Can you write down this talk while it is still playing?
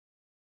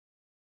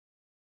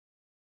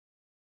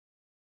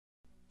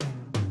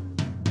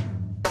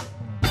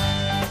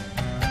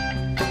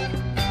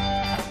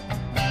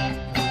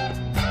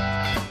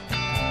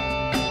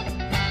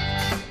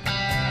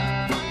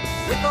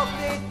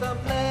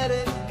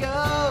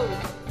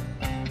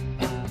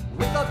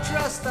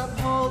trust I'm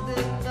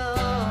holding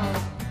on.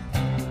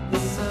 The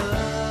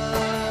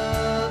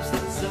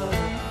substance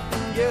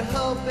of your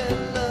hope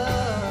and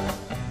love.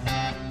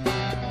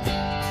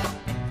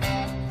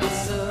 The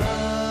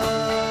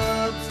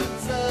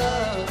substance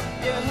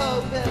of your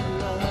hope and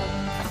love.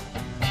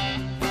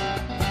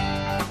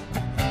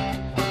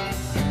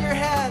 In your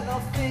hand I'll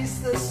face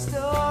the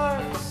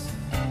storms.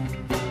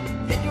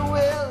 In your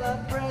will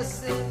I'm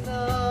pressing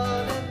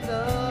on and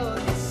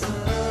on. The substance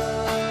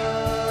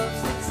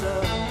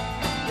of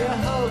your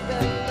hope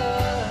and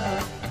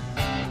love.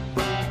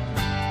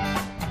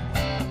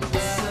 The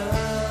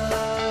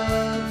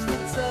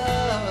substance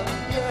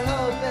of your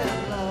hope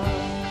and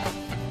love.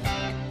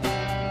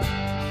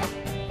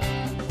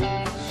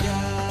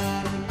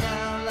 Shining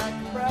down like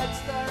a bright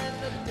star in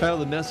the day. Well,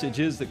 the message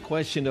is the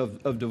question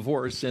of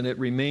divorce, and it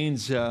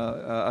remains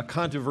a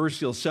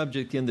controversial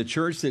subject in the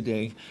church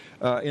today.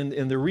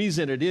 And the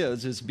reason it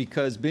is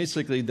because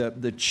basically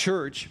the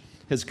church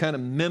has kind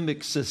of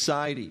mimicked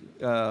society.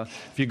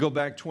 If you go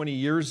back 20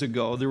 years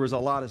ago, there was a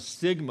lot of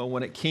stigma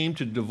when it came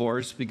to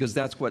divorce because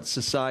that's what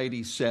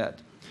society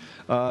said.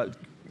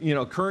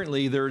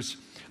 Currently there's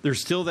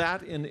still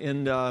that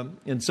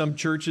in some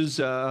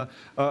churches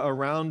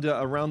around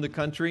the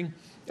country.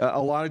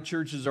 A lot of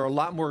churches are a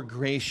lot more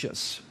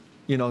gracious,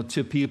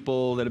 to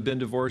people that have been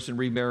divorced and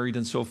remarried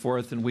and so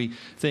forth, and we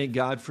thank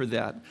God for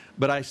that.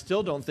 But I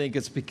still don't think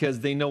it's because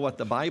they know what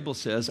the Bible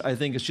says. I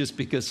think it's just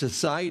because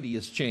society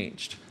has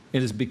changed.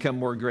 It has become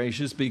more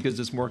gracious because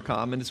it's more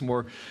common, it's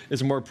more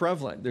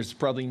prevalent. There's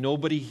probably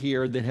nobody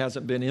here that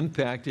hasn't been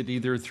impacted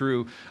either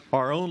through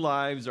our own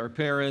lives, our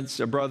parents,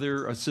 a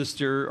brother, a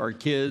sister, our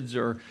kids,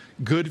 or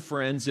good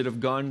friends that have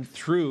gone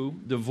through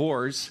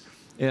divorce.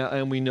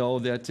 And we know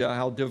that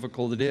how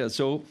difficult it is.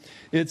 So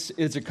it's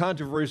a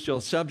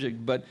controversial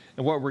subject, but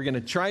what we're going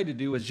to try to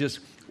do is just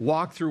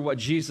walk through what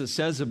Jesus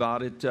says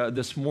about it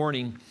this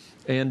morning.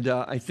 And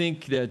I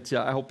think that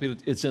I hope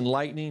it's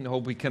enlightening. I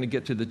hope we kind of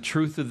get to the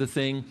truth of the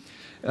thing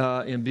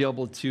and be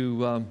able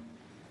to,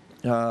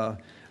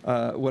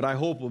 what I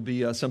hope will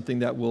be something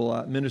that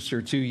will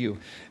minister to you.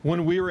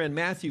 When we were in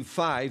Matthew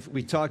 5,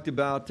 we talked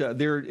about,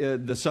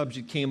 the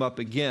subject came up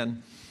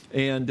again.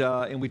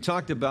 And we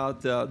talked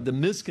about the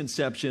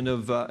misconception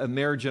of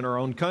marriage in our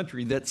own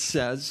country that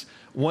says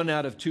 1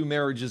 out of 2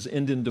 marriages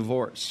end in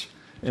divorce.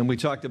 And we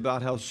talked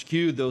about how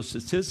skewed those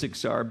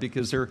statistics are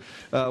because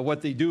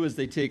what they do is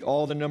they take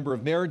all the number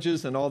of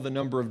marriages and all the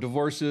number of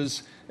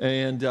divorces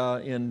and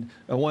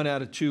 1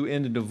 out of 2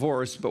 end in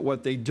divorce. But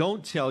what they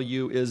don't tell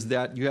you is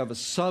that you have a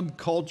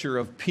subculture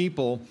of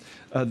people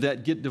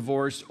that get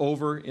divorced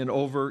over and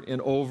over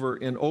and over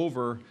and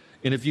over.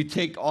 And if you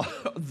take all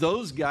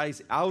those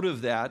guys out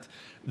of that,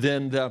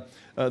 then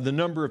the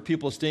number of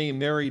people staying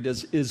married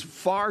is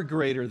far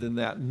greater than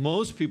that.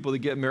 Most people that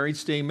get married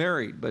stay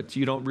married, but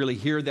you don't really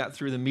hear that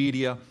through the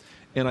media,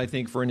 and I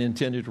think for an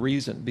intended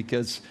reason,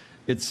 because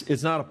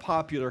it's not a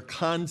popular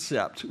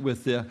concept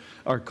with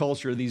our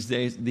culture these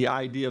days, the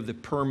idea of the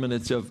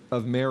permanence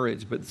of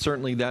marriage, but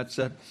certainly that's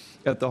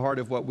at the heart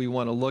of what we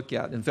want to look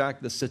at. In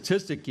fact, the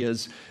statistic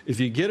is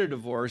if you get a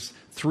divorce,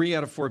 3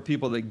 out of 4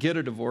 people that get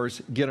a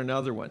divorce get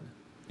another one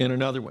and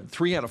another one.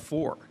 3 out of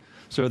 4.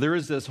 So there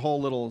is this whole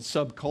little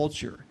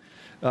subculture.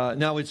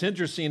 Now, it's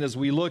interesting as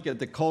we look at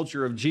the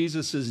culture of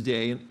Jesus'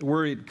 day,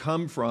 where it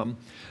come from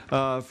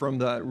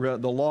the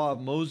law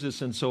of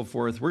Moses and so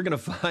forth, we're going to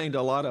find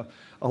a lot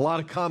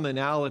of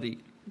commonality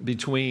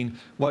between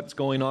what's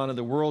going on in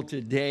the world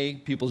today,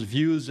 people's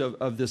views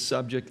of this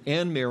subject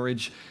and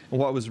marriage, and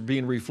what was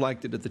being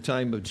reflected at the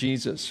time of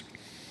Jesus.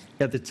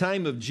 At the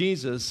time of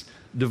Jesus,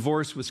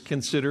 divorce was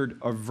considered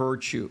a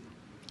virtue.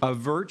 A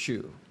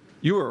virtue.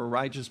 You were a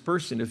righteous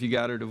person if you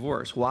got a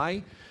divorce.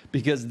 Why?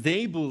 Because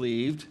they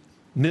believed,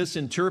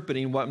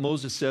 misinterpreting what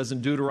Moses says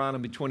in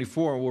Deuteronomy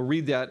 24, and we'll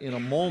read that in a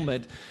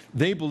moment,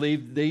 they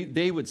believed,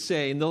 they would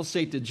say, and they'll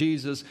say to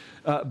Jesus,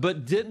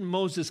 but didn't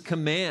Moses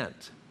command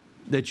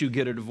that you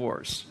get a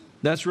divorce?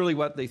 That's really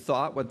what they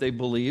thought, what they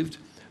believed.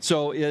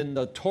 So in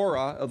the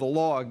Torah, of the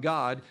law of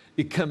God,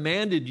 it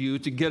commanded you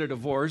to get a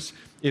divorce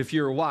if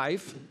your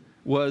wife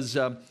was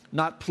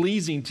not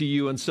pleasing to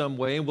you in some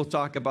way, and we'll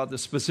talk about the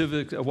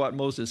specifics of what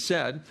Moses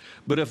said.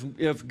 But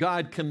if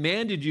God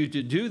commanded you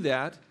to do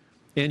that,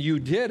 and you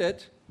did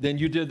it, then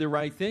you did the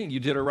right thing. You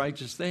did a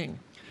righteous thing.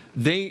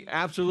 They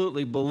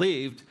absolutely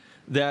believed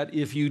that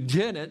if you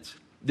didn't,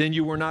 then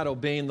you were not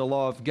obeying the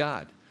law of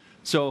God.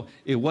 So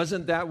it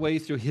wasn't that way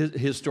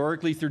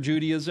historically through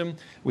Judaism.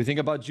 We think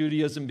about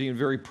Judaism being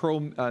very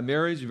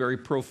pro-marriage, very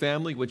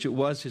pro-family, which it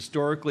was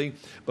historically.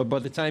 But by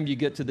the time you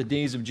get to the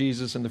days of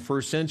Jesus in the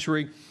first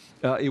century,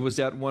 it was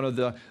at one of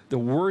the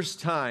worst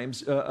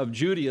times of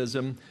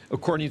Judaism,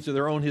 according to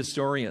their own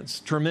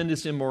historians.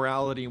 Tremendous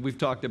immorality. And we've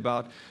talked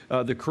about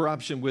the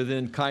corruption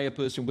within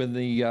Caiaphas and within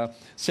the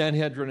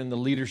Sanhedrin and the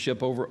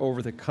leadership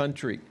over the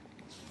country.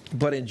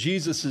 But in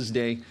Jesus'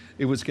 day,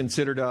 it was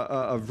considered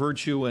a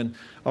virtue, and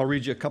I'll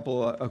read you a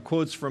couple of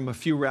quotes from a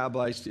few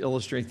rabbis to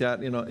illustrate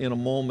that in a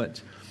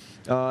moment.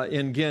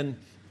 And again,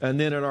 And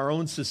then in our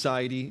own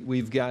society,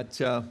 we've got,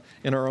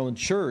 in our own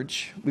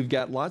church, we've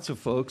got lots of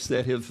folks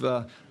that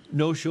have,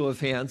 no show of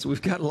hands,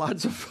 we've got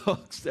lots of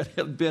folks that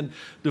have been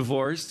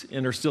divorced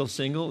and are still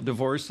single,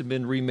 divorced and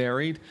been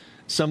remarried,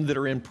 some that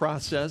are in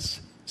process,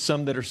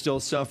 some that are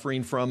still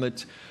suffering from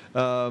it.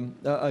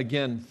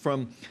 Again,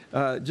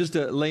 just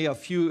to lay a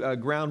few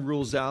ground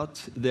rules out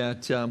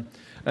that,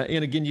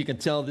 and again, you can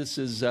tell this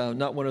is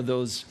not one of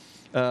those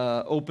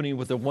opening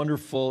with a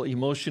wonderful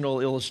emotional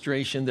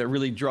illustration that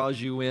really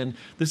draws you in.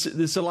 This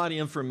is a lot of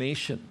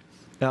information.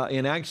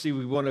 And actually,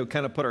 we want to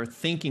kind of put our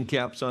thinking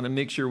caps on and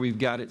make sure we've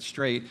got it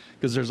straight,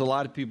 because there's a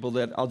lot of people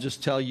that, I'll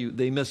just tell you,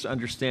 they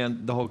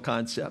misunderstand the whole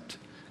concept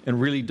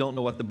and really don't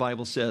know what the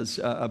Bible says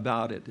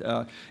about it.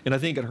 And I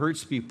think it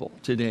hurts people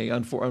today,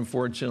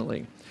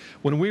 unfortunately.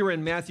 When we were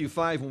in Matthew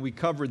 5, when we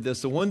covered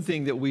this, the one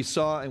thing that we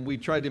saw and we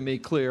tried to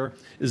make clear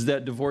is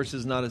that divorce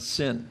is not a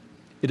sin.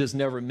 It is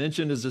never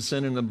mentioned as a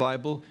sin in the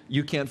Bible.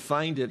 You can't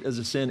find it as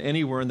a sin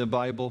anywhere in the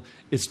Bible.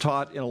 It's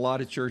taught in a lot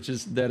of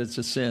churches that it's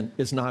a sin.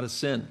 It's not a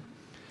sin.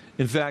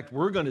 In fact,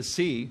 we're going to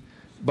see,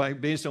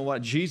 based on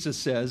what Jesus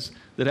says,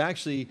 that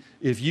actually,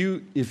 if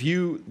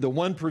the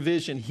one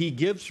provision he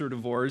gives for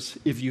divorce,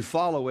 if you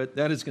follow it,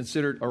 that is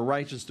considered a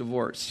righteous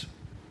divorce.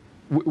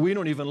 We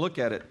don't even look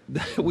at it.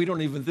 We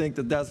don't even think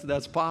that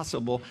that's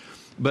possible.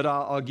 But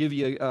I'll give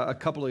you a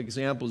couple of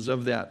examples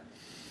of that.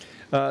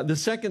 The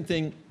second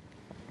thing,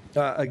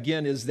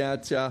 again, is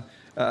that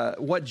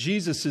what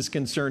Jesus is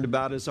concerned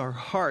about is our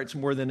hearts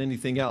more than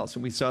anything else.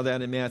 And we saw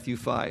that in Matthew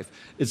 5.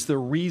 It's the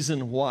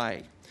reason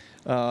why.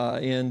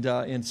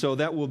 And so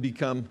that will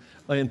become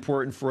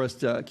important for us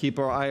to keep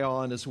our eye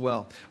on as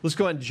well. Let's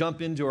go ahead and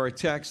jump into our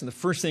text. And the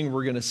first thing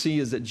we're going to see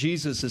is that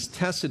Jesus is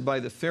tested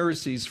by the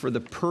Pharisees for the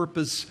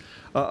purpose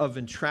of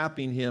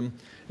entrapping him.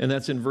 And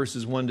that's in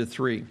verses 1 to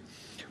 3.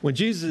 When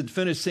Jesus had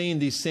finished saying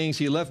these things,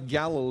 he left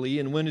Galilee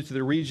and went into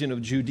the region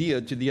of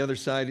Judea to the other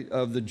side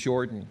of the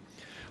Jordan.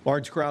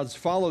 Large crowds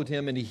followed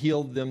him, and he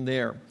healed them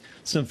there.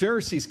 Some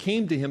Pharisees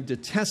came to him to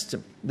test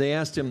him. They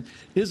asked him,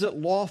 "Is it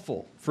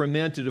lawful for a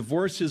man to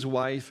divorce his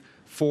wife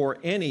for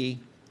any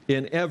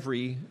and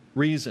every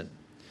reason?"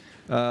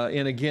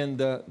 And again,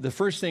 the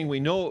first thing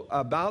we know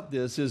about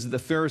this is the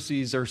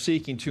Pharisees are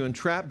seeking to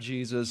entrap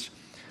Jesus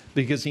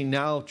because he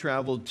now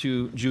traveled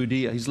to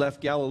Judea. He's left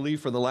Galilee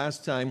for the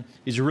last time.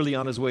 He's really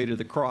on his way to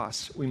the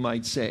cross, we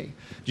might say.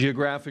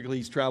 Geographically,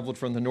 he's traveled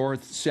from the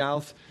north,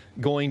 south,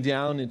 going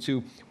down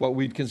into what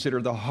we'd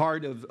consider the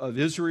heart of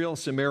Israel,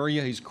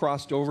 Samaria. He's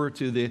crossed over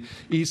to the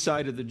east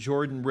side of the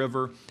Jordan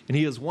River, and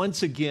he is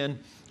once again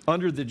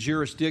under the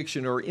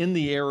jurisdiction or in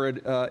the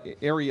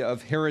area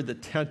of Herod the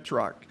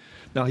Tetrarch.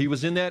 Now, he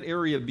was in that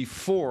area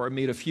before,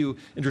 made a few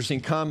interesting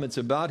comments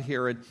about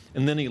Herod,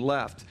 and then he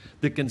left.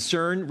 The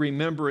concern,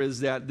 remember, is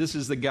that this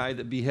is the guy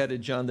that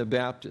beheaded John the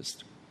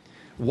Baptist.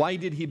 Why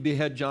did he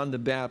behead John the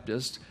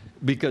Baptist?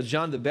 Because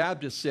John the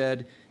Baptist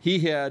said he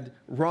had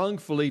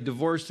wrongfully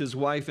divorced his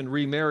wife and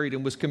remarried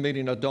and was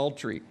committing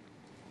adultery.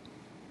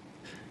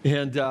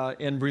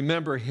 And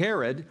remember,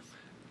 Herod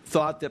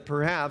thought that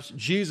perhaps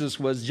Jesus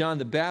was John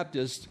the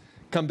Baptist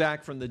come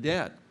back from the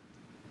dead.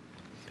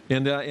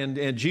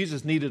 And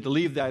Jesus needed to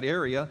leave that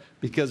area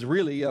because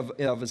really of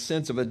a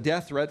sense of a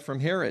death threat from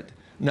Herod.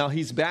 Now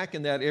he's back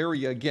in that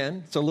area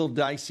again. It's a little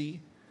dicey.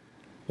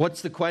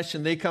 What's the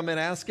question they come and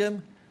ask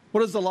him?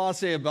 What does the law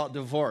say about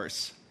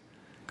divorce?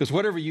 Because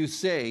whatever you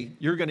say,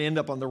 you're going to end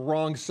up on the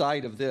wrong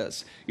side of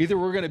this. Either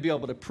we're going to be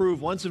able to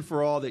prove once and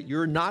for all that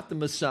you're not the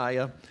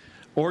Messiah,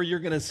 or you're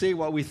going to say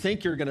what we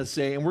think you're going to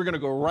say, and we're going to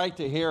go right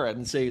to Herod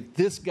and say,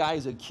 this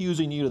guy's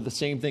accusing you of the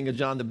same thing as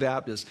John the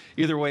Baptist.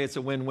 Either way, it's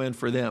a win-win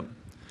for them.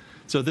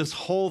 So this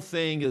whole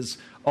thing is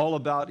all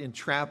about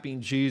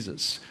entrapping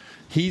Jesus.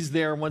 He's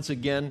there once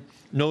again,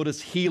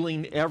 notice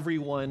healing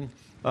everyone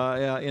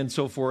and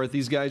so forth.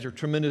 These guys are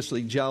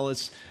tremendously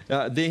jealous.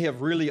 They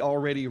have really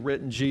already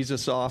written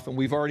Jesus off, and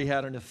we've already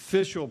had an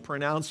official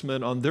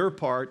pronouncement on their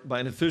part by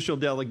an official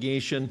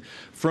delegation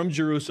from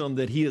Jerusalem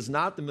that he is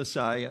not the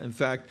Messiah. In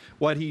fact,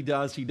 what he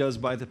does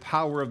by the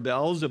power of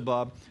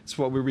Beelzebub. It's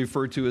what we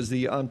refer to as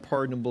the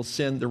unpardonable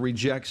sin, the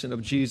rejection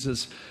of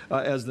Jesus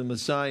as the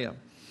Messiah.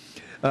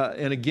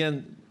 And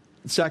again,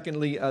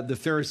 secondly, the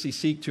Pharisees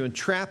seek to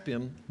entrap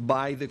him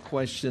by the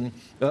question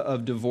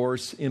of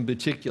divorce in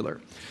particular.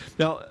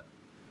 Now,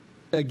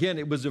 again,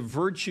 it was a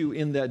virtue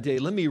in that day.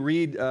 Let me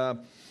read, I'm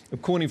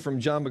quoting from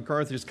John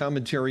MacArthur's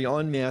commentary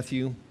on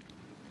Matthew,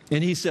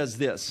 and he says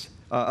this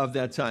of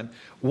that time.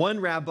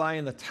 One rabbi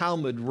in the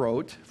Talmud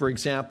wrote, for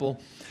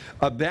example,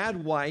 "A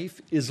bad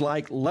wife is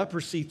like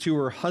leprosy to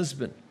her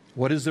husband.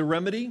 What is the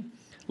remedy?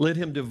 Let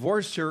him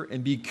divorce her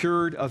and be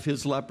cured of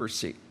his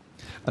leprosy."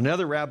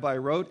 Another rabbi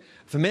wrote,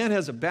 "If a man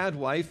has a bad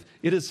wife,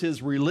 it is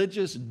his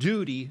religious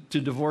duty to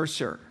divorce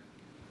her."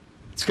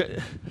 It's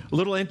a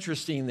little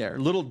interesting there, a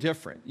little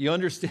different. You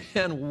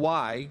understand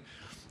why,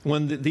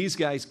 when these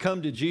guys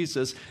come to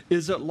Jesus,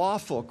 is it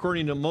lawful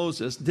according to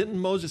Moses? Didn't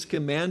Moses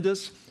command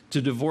us to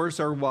divorce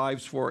our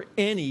wives for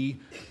any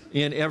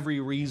and every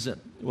reason?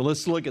 Well,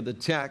 let's look at the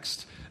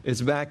text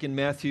It's back in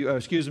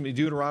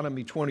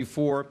Deuteronomy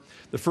 24,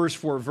 the first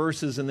 4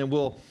 verses, and then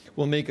we'll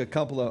make a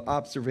couple of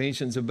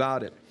observations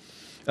about it.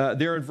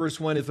 There in verse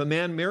 1, if a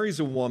man marries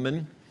a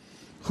woman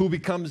who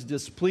becomes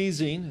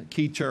displeasing,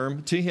 key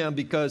term, to him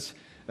because,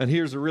 and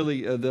here's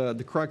really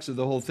the crux of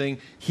the whole thing,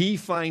 he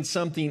finds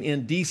something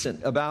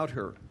indecent about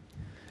her.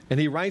 And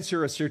he writes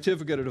her a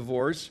certificate of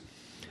divorce,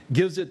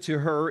 gives it to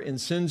her, and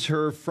sends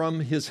her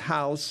from his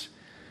house.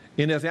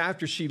 And if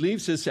after she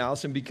leaves his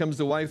house and becomes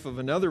the wife of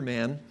another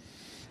man,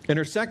 and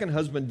her second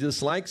husband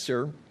dislikes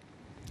her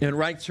and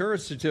writes her a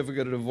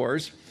certificate of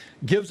divorce,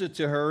 gives it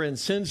to her and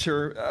sends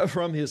her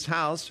from his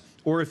house,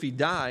 or if he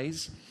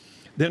dies,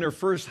 then her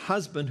first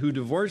husband who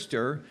divorced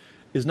her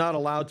is not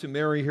allowed to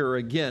marry her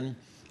again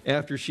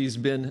after she's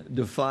been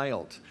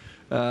defiled.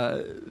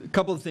 A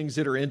couple of things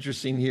that are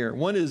interesting here.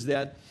 One is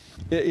that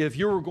if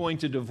you were going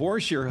to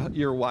divorce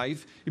your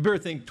wife, you better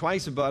think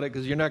twice about it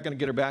because you're not going to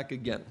get her back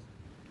again.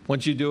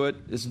 Once you do it,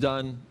 it's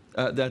done.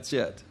 That's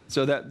it.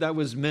 So that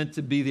was meant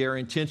to be there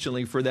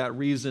intentionally for that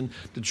reason,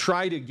 to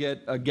try to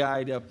get a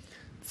guy to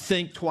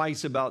think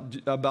twice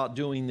about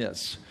doing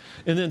this.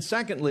 And then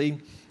secondly,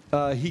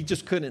 he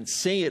just couldn't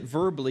say it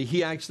verbally.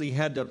 He actually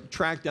had to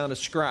track down a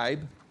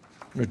scribe,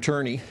 an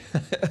attorney,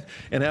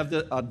 and have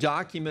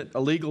a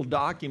legal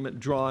document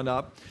drawn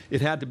up. It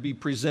had to be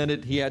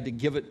presented. He had to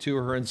give it to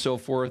her and so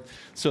forth.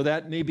 So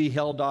that may be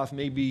held off,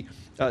 maybe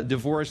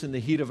divorce in the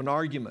heat of an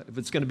argument. If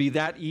it's going to be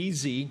that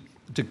easy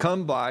to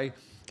come by,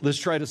 let's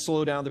try to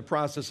slow down the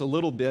process a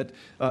little bit.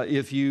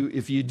 If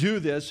you do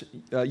this,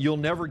 you'll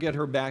never get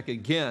her back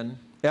again,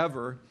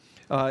 ever.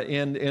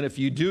 And if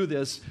you do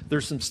this,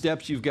 there's some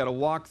steps you've got to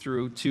walk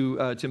through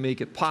to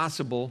make it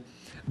possible.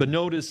 But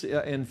notice,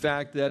 in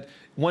fact, that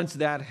once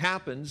that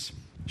happens,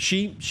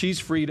 she's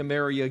free to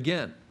marry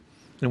again.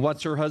 And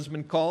what's her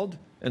husband called?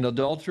 An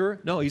adulterer?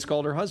 No, he's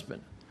called her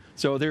husband.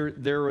 So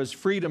there is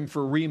freedom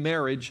for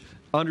remarriage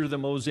under the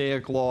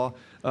Mosaic law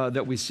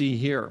that we see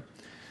here.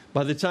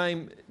 By the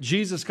time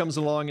Jesus comes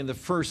along in the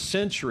first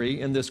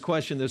century, in this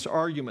question, this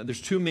argument,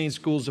 there's 2 main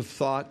schools of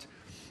thought.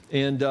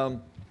 And I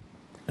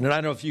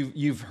don't know if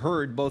you've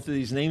heard both of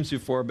these names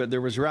before, but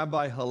there was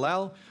Rabbi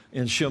Hillel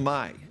and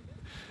Shammai.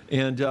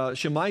 And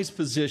Shammai's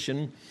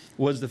position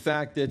was the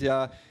fact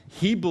that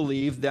he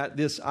believed that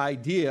this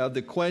idea,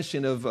 the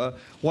question of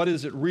what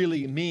does it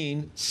really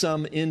mean,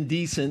 some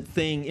indecent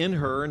thing in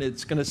her, and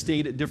it's going to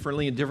state it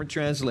differently in different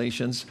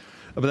translations,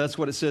 but that's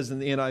what it says in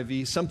the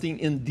NIV, something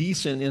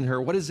indecent in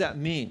her. What does that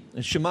mean?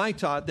 And Shammai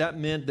taught that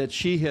meant that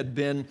she had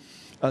been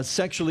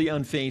sexually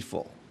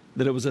unfaithful,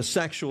 that it was a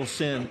sexual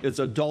sin, it's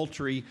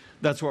adultery.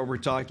 That's what we're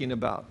talking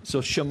about.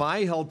 So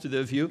Shammai held to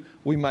the view,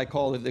 we might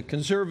call it the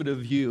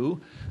conservative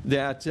view,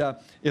 that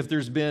if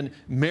there's been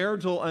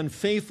marital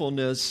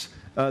unfaithfulness,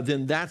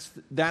 then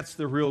that's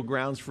the real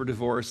grounds for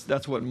divorce.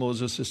 That's what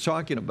Moses is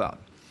talking about.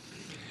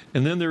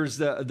 And then there's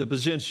the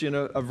position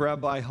of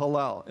Rabbi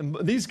Hillel. And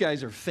these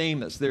guys are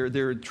famous.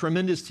 They're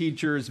tremendous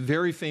teachers,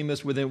 very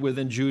famous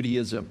within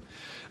Judaism.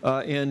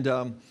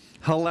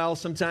 Hillel,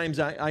 sometimes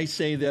I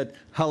say that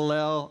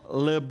Hillel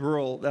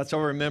liberal. That's how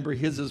I remember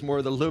his is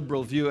more the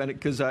liberal view, and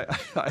because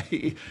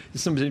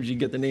sometimes you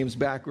get the names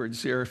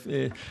backwards here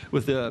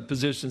with the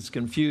positions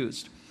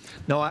confused.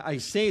 Now I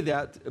say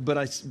that,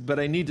 but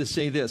I need to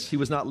say this: he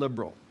was not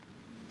liberal.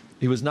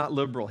 He was not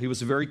liberal. He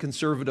was very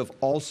conservative.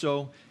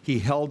 Also, he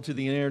held to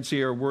the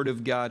inerrancy or word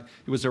of God.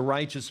 He was a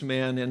righteous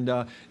man and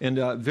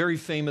a very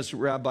famous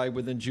rabbi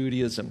within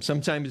Judaism.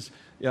 Sometimes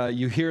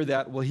you hear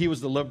that, well, he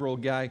was the liberal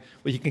guy.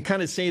 Well, you can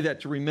kind of say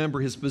that to remember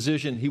his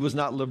position. He was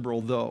not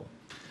liberal, though.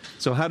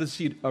 So how does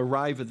he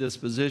arrive at this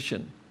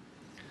position?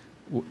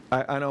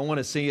 I don't want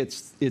to say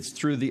it's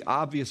through the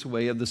obvious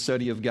way of the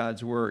study of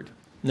God's word.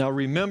 Now,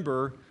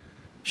 remember,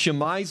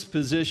 Shammai's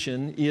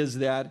position is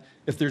that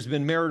if there's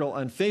been marital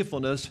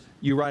unfaithfulness,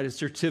 you write a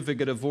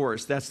certificate of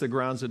divorce. That's the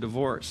grounds of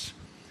divorce.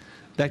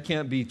 That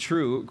can't be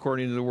true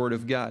according to the Word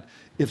of God.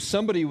 If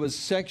somebody was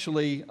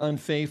sexually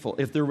unfaithful,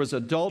 if there was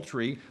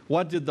adultery,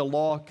 what did the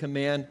law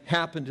command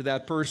happen to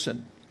that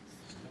person?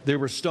 They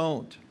were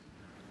stoned.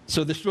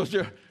 So they're supposed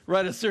to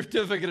write a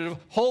certificate of,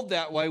 hold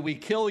that way, we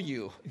kill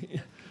you.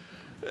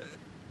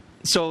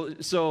 So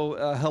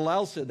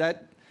Hillel said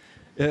that.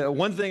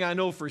 One thing I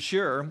know for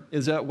sure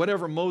is that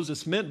whatever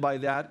Moses meant by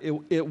that,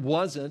 it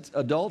wasn't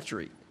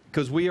adultery.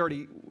 Because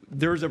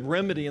there's a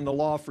remedy in the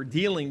law for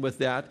dealing with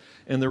that.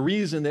 And the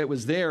reason that it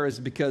was there is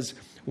because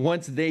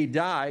once they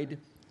died,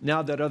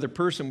 now that other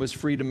person was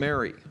free to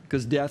marry.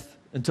 Because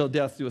until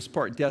death do us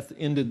part, death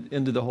ended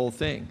the whole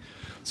thing.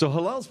 So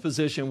Hillel's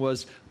position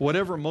was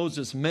whatever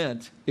Moses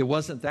meant, it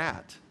wasn't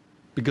that.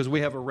 Because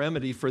we have a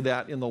remedy for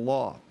that in the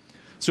law.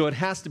 So it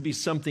has to be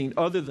something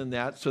other than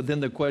that. So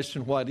then the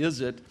question, what is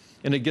it?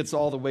 And it gets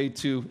all the way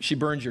to she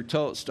burns your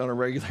toast on a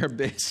regular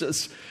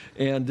basis.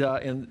 And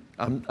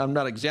I'm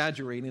not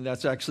exaggerating.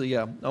 That's actually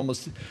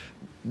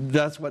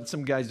that's what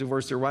some guys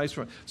divorce their wives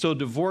from. So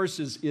divorce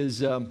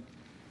is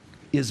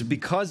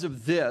because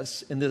of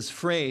this, in this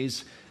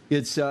phrase,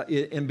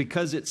 and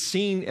because it's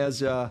seen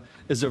as a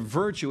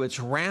virtue, it's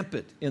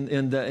rampant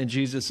in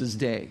Jesus'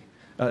 day.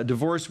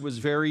 Divorce was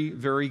very,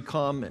 very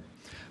common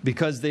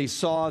because they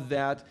saw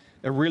that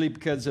really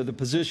because of the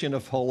position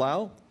of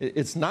halal.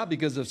 It's not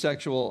because of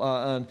sexual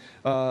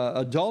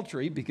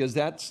adultery, because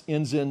that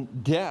ends in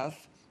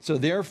death. So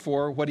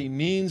therefore, what he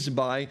means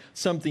by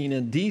something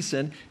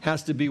indecent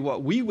has to be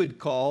what we would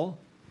call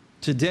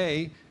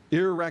today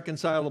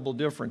irreconcilable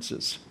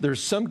differences.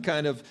 There's some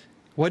kind of,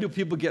 why do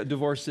people get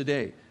divorced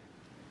today?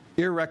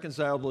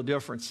 Irreconcilable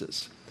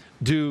differences.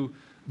 Do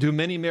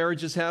many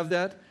marriages have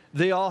that?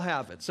 They all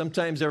have it,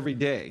 sometimes every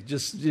day,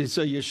 just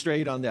so you're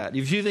straight on that.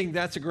 If you think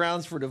that's a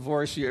grounds for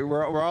divorce,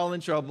 we're all in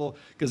trouble,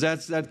 because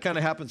that kind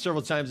of happens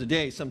several times a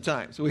day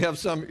sometimes. We have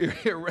some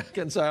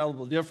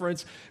irreconcilable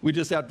difference. We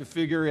just have to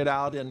figure it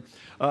out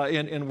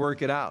and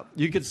work it out.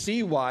 You could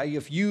see why,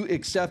 if you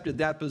accepted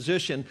that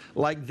position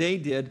like they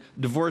did,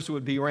 divorce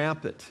would be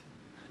rampant.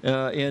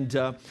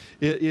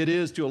 It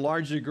is to a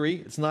large degree.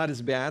 It's not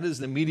as bad as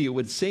the media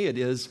would say it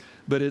is,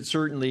 but it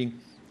certainly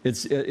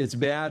it's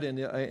bad and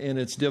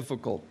it's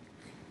difficult.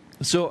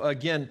 So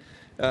again,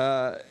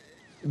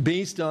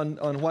 based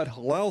on what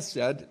Hillel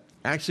said,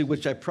 actually,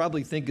 which I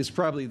probably think is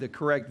probably the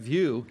correct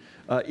view,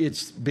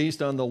 it's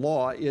based on the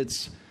law.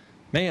 It's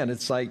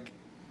like,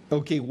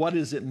 okay, what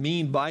does it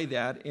mean by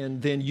that?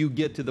 And then you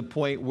get to the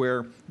point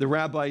where the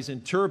rabbis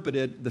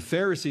interpreted, the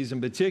Pharisees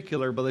in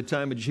particular, by the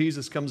time of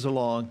Jesus comes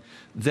along,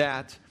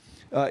 that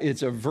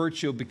it's a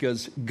virtue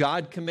because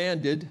God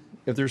commanded.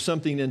 If there's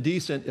something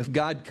indecent, if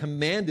God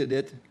commanded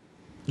it,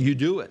 you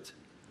do it.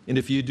 And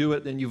if you do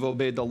it, then you've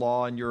obeyed the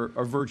law and you're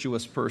a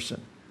virtuous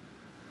person.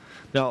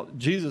 Now,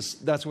 Jesus,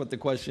 that's what the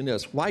question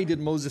is. Why did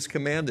Moses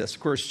command this? Of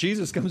course,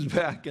 Jesus comes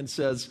back and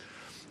says,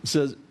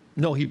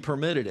 no, he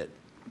permitted it.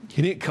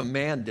 He didn't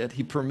command it,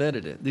 he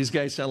permitted it. These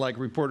guys sound like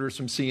reporters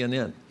from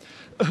CNN.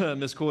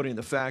 Misquoting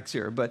the facts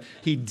here, but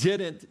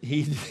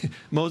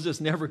Moses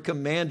never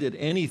commanded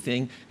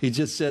anything. He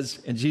just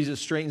says, and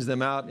Jesus straightens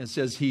them out and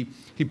says he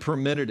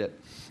permitted it.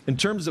 In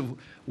terms of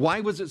why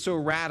was it so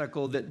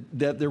radical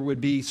that there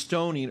would be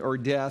stoning or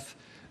death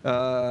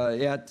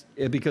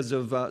because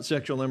of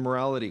sexual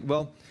immorality?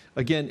 Well,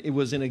 again, it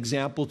was an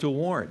example to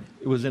warn.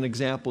 It was an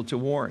example to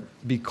warn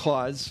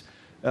because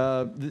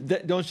don't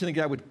you think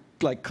that would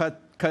like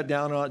cut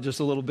down on it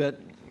just a little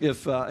bit?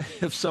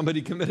 If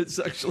somebody committed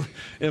sexual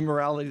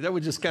immorality, that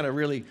would just kind of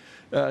really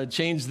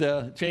change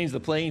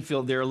the playing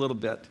field there a little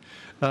bit.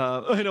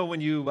 I know when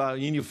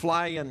you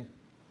fly and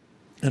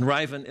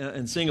arrive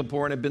in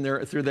Singapore, and I've been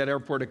there through that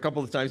airport a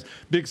couple of times,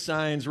 big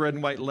signs, red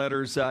and white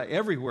letters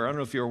everywhere. I don't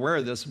know if you're aware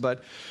of this,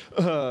 but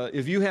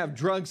if you have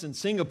drugs in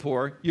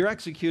Singapore, you're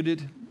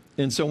executed.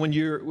 And so when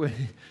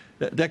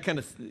that kind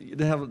of, they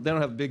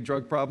don't have a big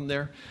drug problem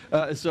there.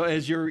 So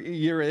as you're at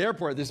the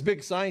airport, there's a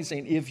big sign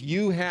saying, if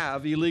you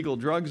have illegal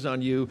drugs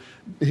on you,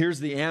 here's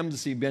the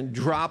amnesty bin,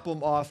 drop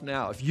them off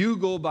now. If you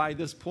go by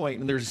this point,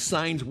 and there's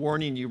signs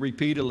warning you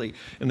repeatedly,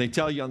 and they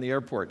tell you on the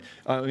airport,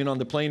 on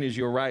the plane as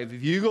you arrive,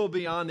 if you go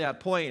beyond that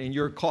point and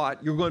you're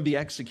caught, you're going to be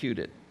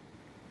executed.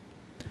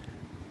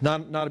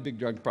 Not a big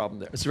drug problem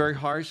there. It's very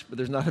harsh, but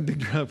there's not a big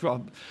drug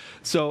problem.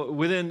 So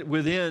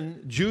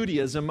within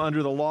Judaism,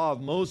 under the law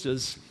of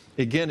Moses,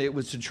 again, it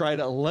was to try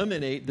to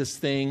eliminate this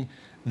thing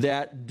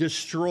that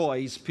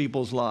destroys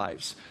people's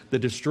lives, that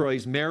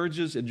destroys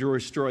marriages, it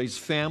destroys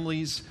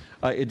families,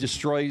 it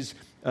destroys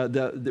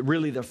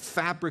really the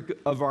fabric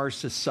of our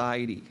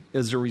society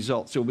as a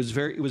result. So it was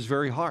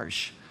very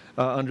harsh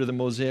under the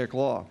Mosaic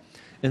law.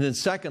 And then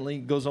secondly,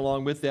 goes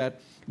along with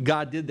that,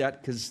 God did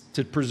that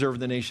to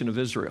preserve the nation of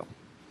Israel,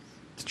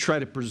 to try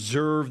to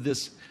preserve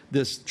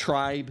this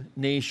tribe,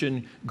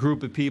 nation,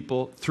 group of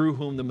people through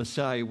whom the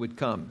Messiah would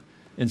come.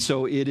 And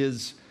so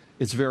it's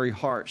very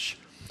harsh.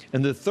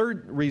 And the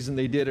third reason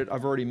they did it,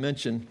 I've already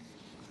mentioned,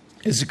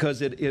 is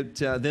because it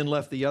then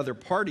left the other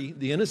party,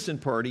 the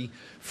innocent party,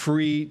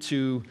 free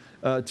to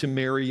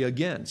marry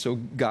again. So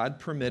God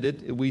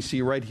permitted, we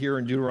see right here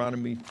in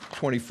Deuteronomy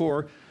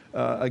 24,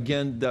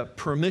 again, the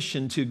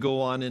permission to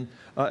go on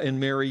and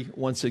marry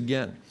once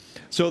again.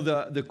 So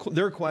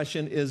their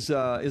question is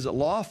it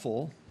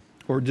lawful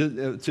or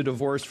to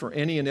divorce for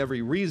any and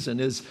every reason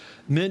is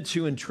meant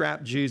to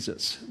entrap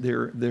Jesus.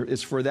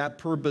 It's for that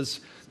purpose.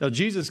 Now,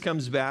 Jesus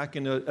comes back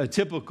in a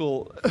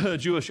typical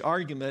Jewish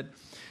argument.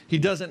 He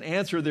doesn't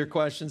answer their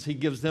questions. He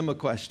gives them a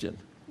question,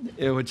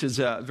 which is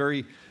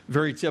very,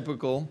 very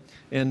typical.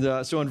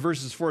 And so in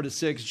verses 4 to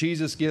 6,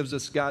 Jesus gives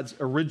us God's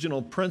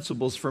original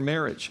principles for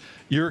marriage.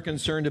 You're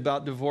concerned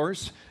about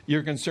divorce.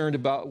 You're concerned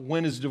about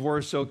when is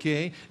divorce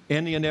okay,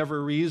 any and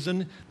every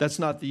reason. That's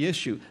not the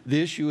issue.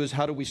 The issue is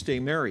how do we stay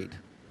married?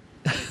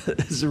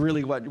 This is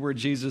really where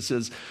Jesus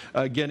is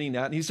getting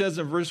at. And he says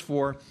in verse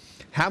 4,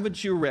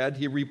 haven't you read,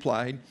 he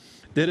replied,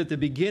 that at the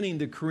beginning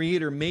the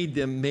Creator made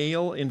them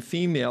male and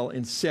female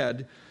and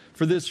said,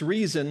 for this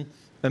reason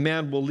a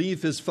man will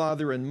leave his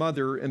father and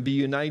mother and be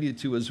united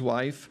to his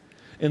wife,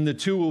 and the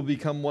two will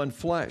become one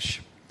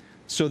flesh.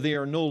 So they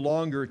are no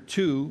longer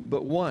two,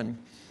 but one.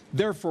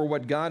 Therefore,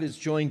 what God has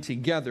joined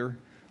together,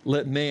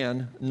 let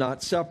man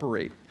not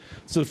separate.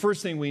 So the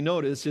first thing we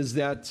notice is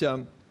that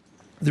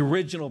the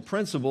original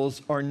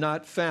principles are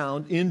not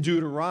found in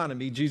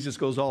Deuteronomy. Jesus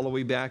goes all the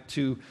way back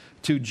to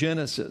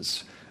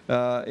Genesis.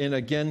 And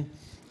again,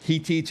 he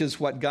teaches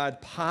what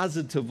God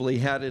positively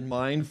had in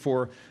mind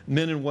for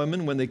men and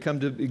women when they come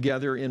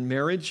together in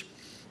marriage.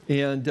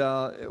 And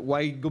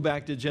why go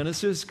back to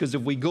Genesis? Because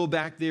if we go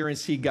back there and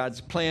see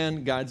God's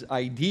plan, God's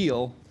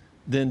ideal,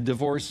 then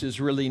divorce is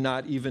really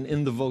not even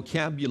in the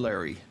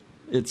vocabulary.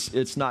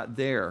 It's not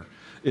there.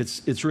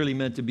 It's really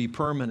meant to be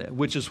permanent,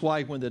 which is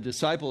why when the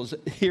disciples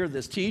hear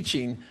this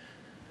teaching,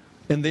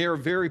 and they are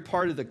very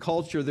part of the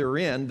culture they're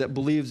in that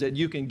believes that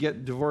you can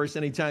get divorced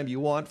anytime you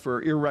want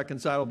for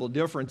irreconcilable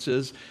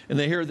differences, and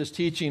they hear this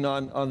teaching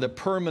on the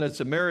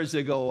permanence of marriage,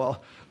 they go,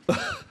 well,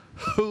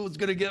 who's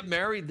going to get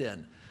married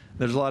then?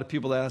 There's a lot of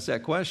people that ask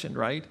that question,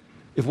 right?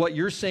 If what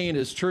you're saying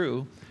is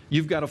true,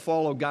 you've got to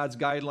follow God's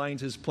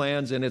guidelines, His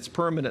plans, and it's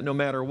permanent no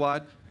matter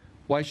what.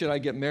 Why should I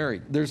get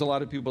married? There's a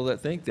lot of people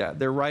that think that.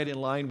 They're right in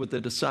line with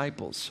the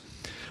disciples.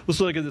 Let's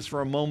look at this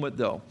for a moment,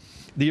 though.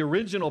 The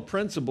original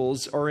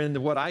principles are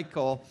in what I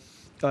call,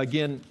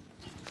 again,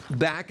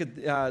 back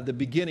at the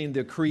beginning,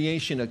 the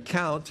creation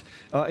account.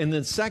 And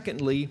then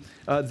secondly,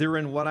 they're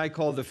in what I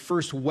call the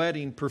first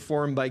wedding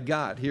performed by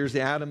God. Here's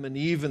Adam and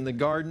Eve in the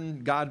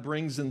garden. God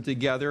brings them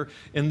together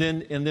and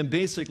then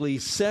basically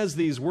says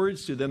these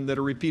words to them that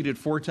are repeated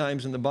 4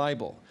 times in the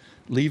Bible.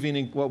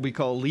 Leaving, what we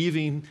call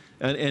leaving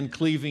and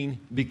cleaving,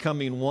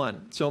 becoming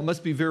one. So it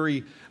must be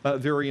very,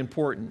 very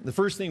important. The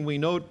first thing we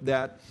note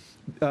that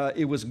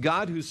it was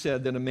God who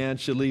said that a man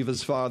should leave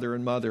his father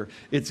and mother.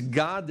 It's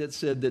God that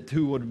said that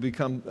two would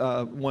become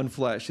one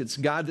flesh. It's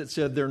God that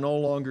said they're no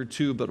longer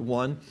two but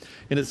one.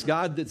 And it's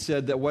God that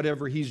said that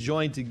whatever He's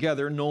joined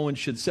together, no one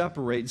should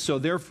separate. So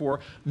therefore,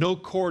 no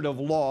court of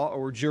law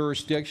or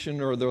jurisdiction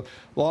or the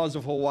laws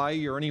of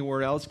Hawaii or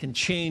anywhere else can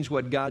change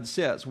what God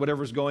says.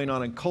 Whatever's going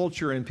on in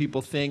culture and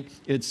people think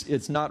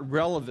it's not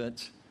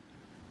relevant,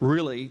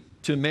 really,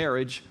 to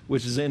marriage,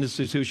 which is an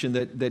institution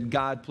that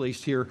God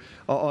placed here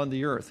on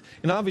the earth.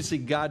 And obviously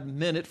God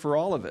meant it for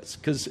all of us,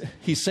 because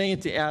He's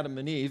saying to Adam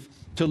and Eve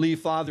to leave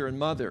father and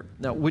mother.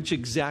 Now, which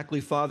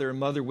exactly father and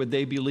mother would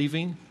they be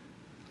leaving?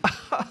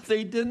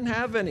 They didn't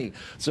have any.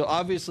 So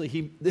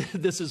obviously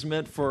this is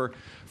meant for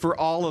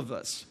all of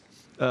us,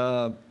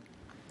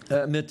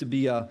 meant to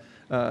be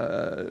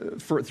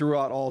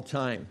throughout all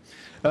time.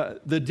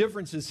 The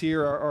differences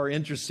here are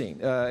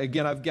interesting.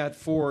 Again, I've got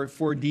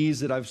four Ds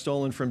that I've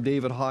stolen from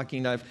David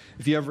Hawking.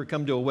 If you ever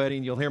come to a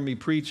wedding, you'll hear me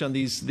preach on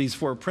these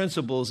 4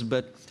 principles,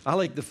 but I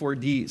like the 4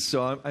 Ds,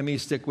 so I may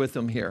stick with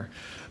them here.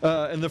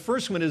 And the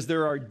first one is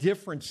there are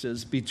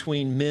differences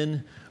between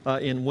men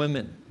and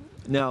women.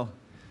 Now,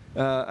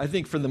 I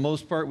think for the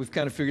most part, we've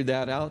kind of figured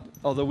that out.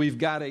 Although we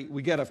got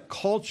a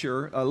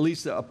culture, at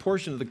least a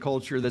portion of the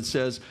culture, that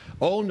says,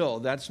 "Oh no,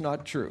 that's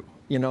not true."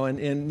 You know,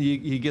 and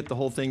you get the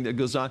whole thing that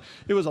goes on.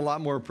 It was a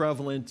lot more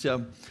prevalent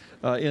in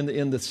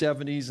the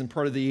 70s and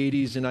part of the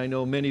 80s, and I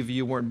know many of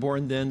you weren't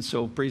born then,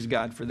 so praise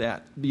God for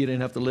that. You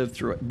didn't have to live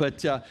through it.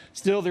 But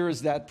still, there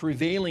is that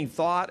prevailing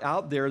thought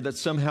out there that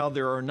somehow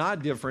there are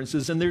not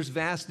differences, and there's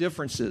vast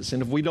differences.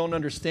 And if we don't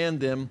understand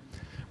them,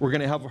 we're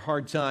going to have a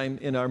hard time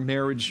in our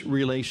marriage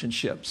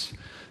relationships.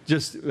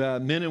 Just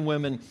men and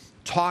women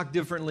talk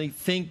differently,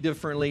 think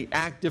differently,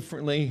 act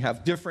differently,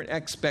 have different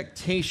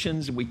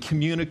expectations. We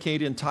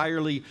communicate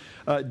entirely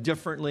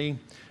differently.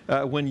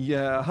 When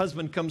a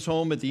husband comes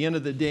home at the end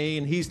of the day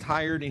and he's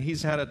tired and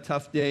he's had a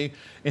tough day,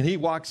 and he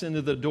walks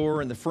into the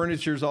door and the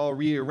furniture's all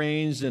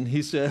rearranged, and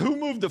he said, "Who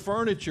moved the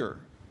furniture?"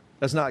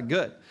 That's not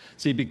good.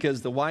 See,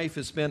 because the wife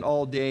has spent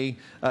all day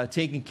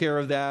taking care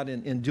of that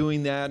and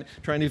doing that,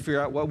 trying to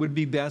figure out what would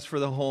be best for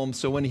the home.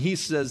 So when he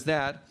says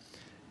that,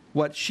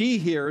 what she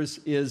hears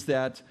is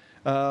that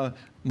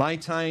my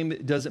time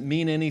doesn't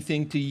mean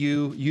anything to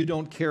you. You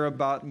don't care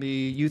about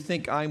me. You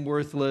think I'm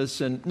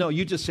worthless. And no,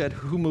 you just said,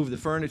 "Who moved the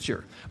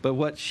furniture?" But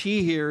what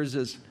she hears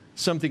is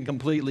something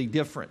completely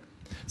different.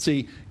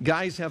 See,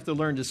 guys have to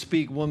learn to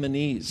speak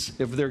womanese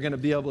if they're going to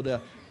be able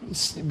to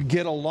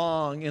get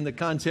along in the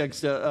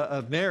context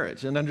of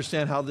marriage and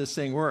understand how this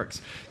thing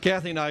works.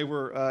 Kathy and I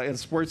were at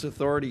Sports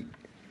Authority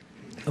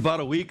about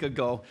a week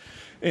ago,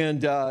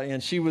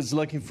 and she was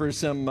looking for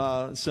some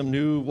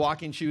new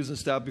walking shoes and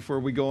stuff before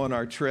we go on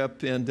our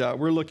trip, and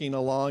we're looking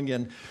along,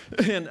 and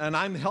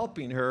I'm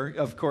helping her,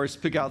 of course,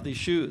 pick out these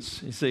shoes.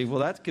 You say,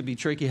 well, that could be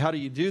tricky. How do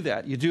you do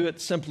that? You do it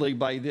simply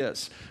by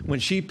this. When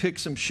she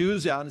picks some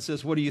shoes out and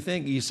says, "What do you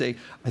think?" You say,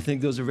 "I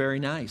think those are very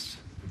nice."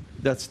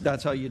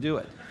 That's how you do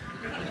it.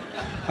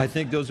 "I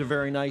think those are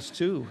very nice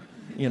too,"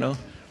 you know.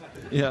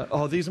 Yeah.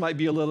 "Oh, these might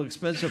be a little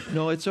expensive."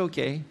 "No, it's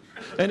okay."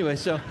 Anyway,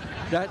 so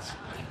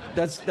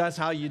that's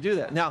how you do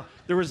that. Now,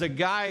 there was a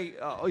guy,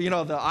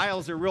 the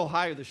aisles are real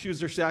high, the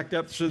shoes are stacked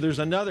up, so there's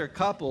another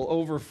couple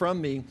over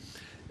from me,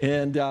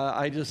 and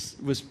I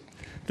just was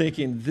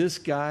thinking, this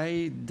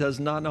guy does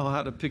not know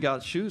how to pick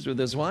out shoes with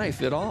his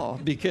wife at all,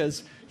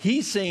 because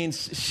he's saying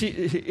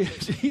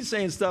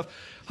stuff.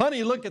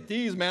 "Honey, look at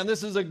these, man.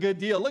 This is a good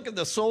deal. Look at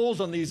the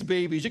soles on these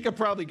babies. You could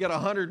probably get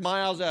 100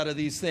 miles out of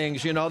these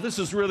things. You know, this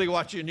is really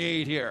what you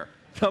need here."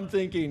 I'm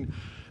thinking,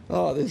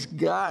 oh, this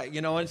guy,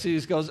 and she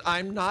just goes,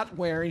 I'm not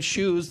wearing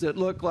shoes that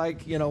look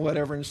like,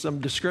 whatever, in some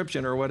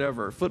description or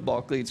whatever,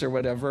 football cleats or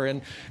whatever.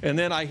 And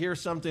then I hear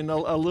something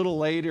a little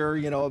later,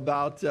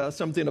 about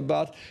something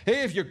about,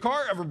 hey, if your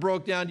car ever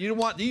broke down, you don't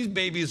want these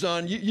babies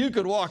on. You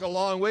could walk a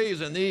long ways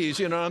in these,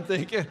 I'm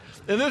thinking.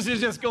 And this is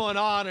just going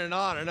on. And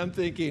I'm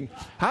thinking,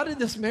 how did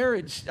this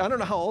marriage, I don't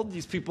know how old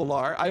these people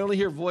are. I only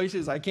hear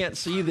voices. I can't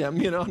see them,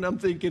 and I'm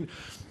thinking,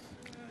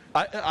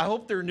 I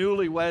hope they're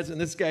newlyweds,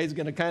 and this guy's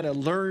going to kind of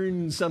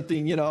learn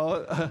something,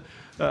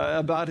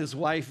 about his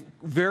wife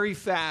very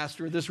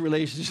fast, or this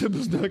relationship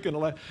is not going to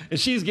last. And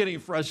she's getting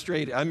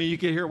frustrated. I mean, you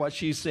can hear what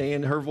she's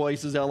saying. Her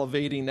voice is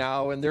elevating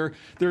now, and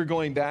they're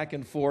going back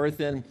and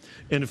forth. And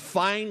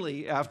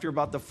finally, after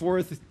about the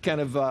fourth kind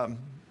of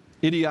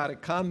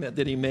idiotic comment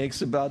that he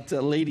makes about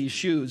ladies'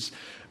 shoes,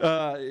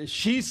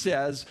 she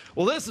says,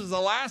 well, this is the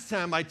last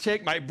time I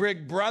take my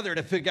big brother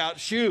to pick out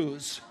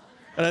shoes.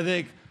 And I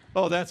think,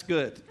 oh, that's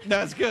good.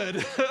 That's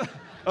good.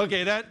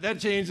 Okay, that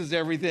changes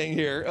everything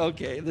here.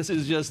 Okay, this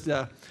is just,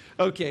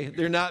 okay,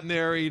 they're not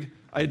married.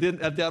 I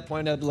didn't, at that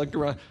point, I had to look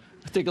around,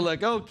 take a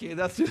look. Okay,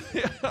 that's,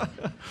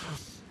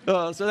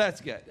 so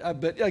that's good.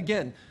 But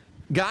again,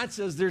 God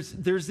says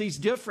there's these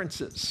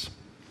differences.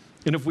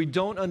 And if we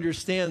don't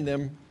understand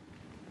them,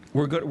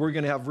 we're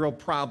going to have real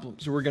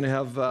problems. We're going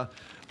to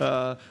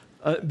have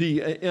be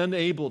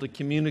unable to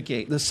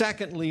communicate.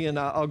 Secondly, and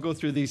I'll go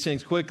through these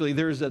things quickly,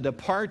 there's a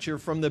departure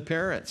from the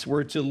parents.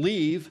 We're to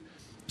leave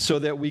so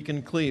that we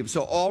can cleave.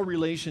 So all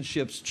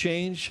relationships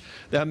change.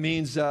 That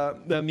means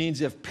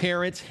if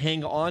parents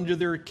hang on to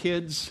their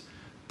kids,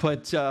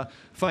 put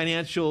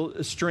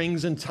financial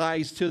strings and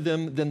ties to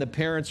them, then the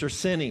parents are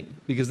sinning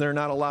because they're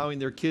not allowing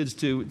their kids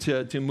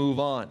to move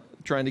on,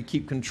 trying to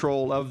keep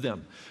control of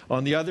them.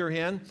 On the other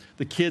hand,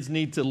 the kids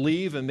need to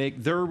leave and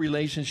make their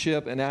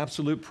relationship an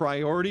absolute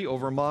priority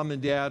over mom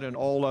and dad and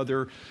all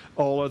other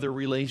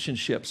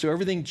relationships. So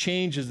everything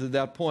changes at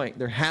that point.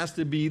 There has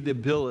to be the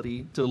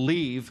ability to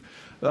leave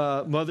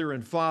mother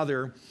and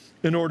father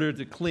in order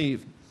to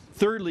cleave.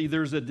 Thirdly,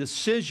 there's a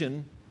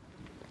decision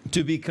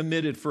to be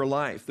committed for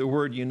life. The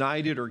word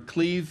united or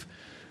cleave,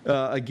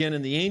 again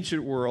in the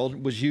ancient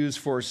world, was used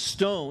for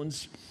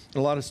stones. A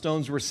lot of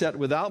stones were set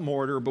without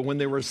mortar, but when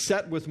they were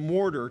set with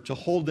mortar to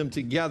hold them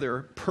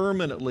together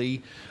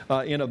permanently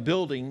in a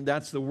building,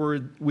 that's the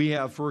word we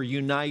have for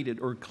united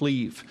or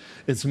cleave.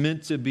 It's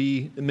meant to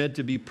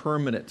be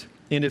permanent.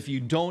 And if you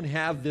don't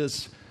have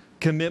this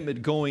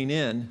commitment going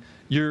in,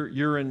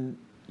 you're in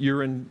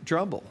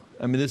trouble.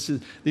 I mean,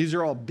 these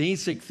are all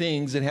basic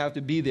things that have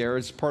to be there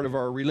as part of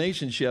our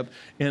relationship.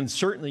 And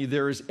certainly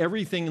there is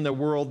everything in the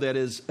world that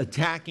is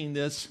attacking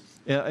this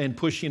and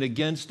pushing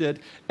against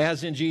it,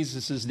 as in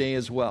Jesus' day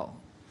as well.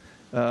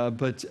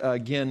 But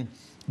again,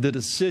 the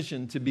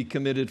decision to be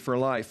committed for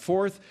life.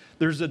 Fourth,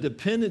 there's a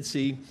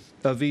dependency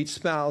of each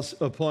spouse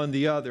upon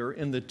the other,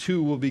 and the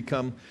two will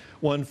become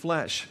one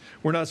flesh.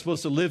 We're not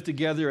supposed to live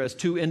together as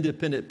two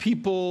independent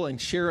people and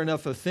share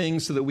enough of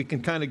things so that we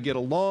can kind of get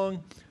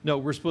along. No,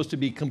 we're supposed to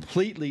be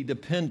completely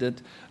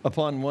dependent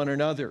upon one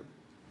another.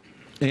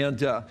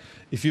 And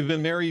if you've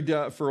been married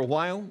for a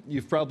while,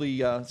 you've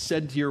probably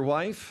said to your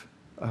wife,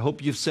 I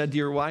hope you've said to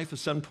your wife at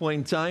some point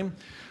in time,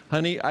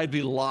 honey, I'd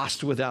be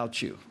lost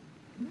without you.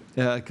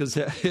 Because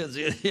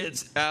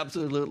it's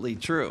absolutely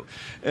true.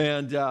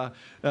 And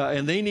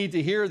they need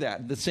to hear that.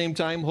 At the same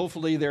time,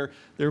 hopefully they're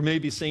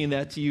maybe saying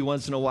that to you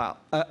once in a while.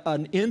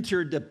 An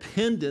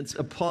interdependence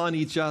upon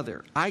each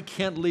other. I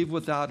can't live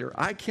without her.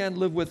 I can't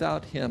live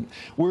without him.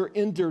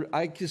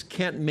 I just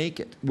can't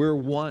make it. We're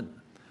one.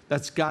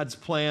 That's God's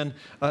plan.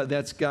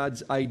 That's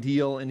God's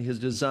ideal in his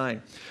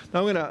design.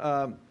 Now I'm going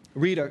to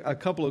read a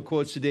couple of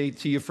quotes today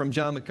to you from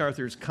John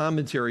MacArthur's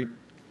commentary.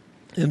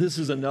 And this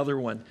is another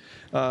one,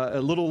 a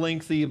little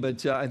lengthy,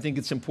 but I think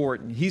it's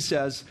important. He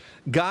says,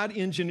 God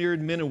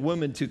engineered men and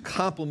women to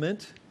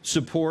complement,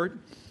 support,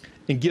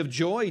 and give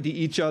joy to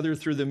each other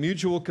through the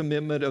mutual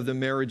commitment of the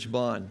marriage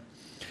bond.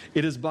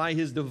 It is by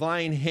his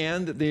divine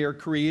hand that they are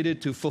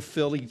created to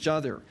fulfill each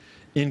other,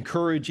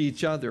 encourage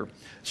each other,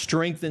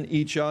 strengthen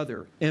each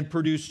other, and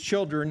produce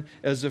children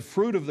as a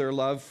fruit of their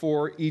love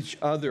for each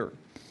other.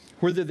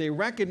 Whether they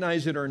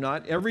recognize it or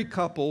not, every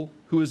couple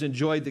who has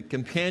enjoyed the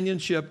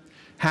companionship,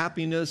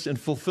 happiness, and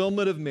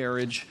fulfillment of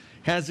marriage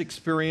has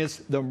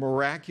experienced the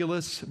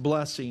miraculous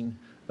blessing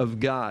of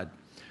God.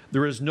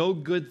 There is no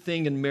good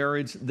thing in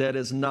marriage that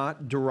is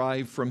not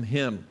derived from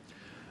him.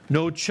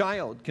 No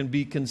child can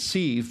be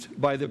conceived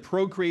by the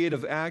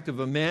procreative act of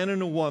a man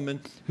and a woman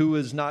who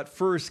is not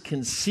first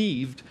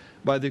conceived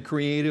by the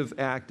creative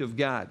act of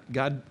God.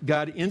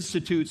 God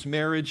institutes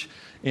marriage,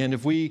 and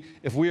if we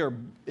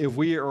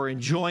are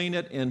enjoying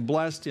it and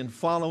blessed in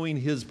following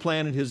his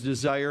plan and his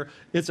desire,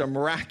 it's a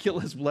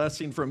miraculous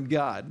blessing from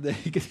God. That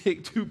he can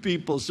take two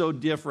people so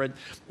different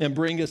and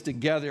bring us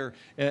together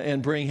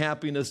and bring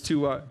happiness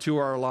to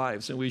our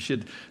lives, and we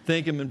should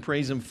thank him and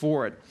praise him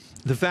for it.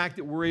 The fact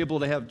that we're able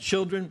to have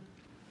children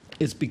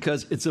is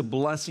because it's a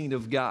blessing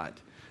of God.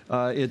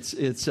 It's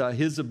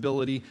his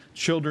ability.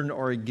 Children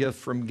are a gift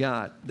from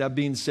God. That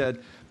being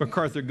said,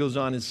 MacArthur goes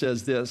on and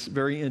says this,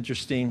 very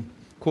interesting,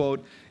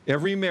 quote,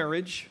 every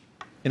marriage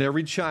and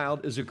every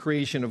child is a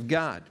creation of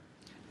God,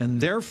 and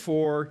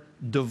therefore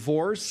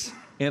divorce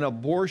and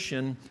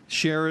abortion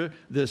share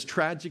this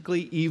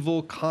tragically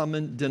evil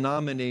common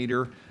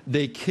denominator.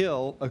 They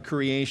kill a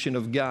creation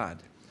of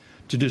God.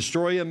 To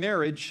destroy a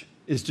marriage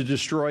is to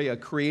destroy a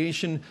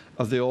creation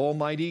of the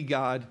Almighty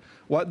God.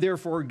 What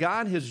therefore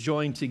God has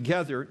joined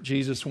together,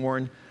 Jesus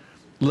warned,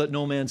 let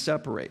no man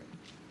separate.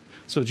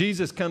 So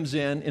Jesus comes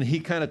in and he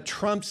kind of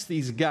trumps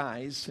these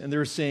guys, and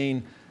they're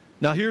saying,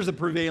 now here's the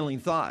prevailing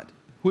thought.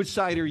 Which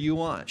side are you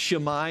on,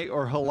 Shammai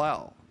or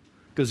Hillel?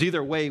 Because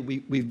either way,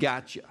 we've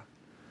got you.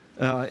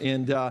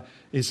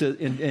 He says,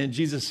 and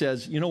Jesus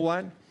says, you know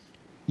what?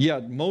 Yeah,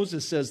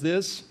 Moses says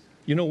this.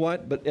 You know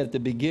what? But at the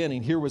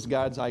beginning, here was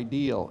God's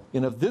ideal.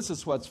 And if this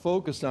is what's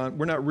focused on,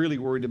 we're not really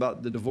worried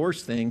about the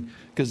divorce thing,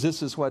 because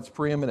this is what's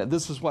preeminent.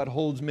 This is what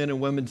holds men and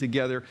women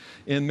together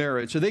in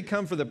marriage. So they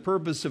come for the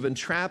purpose of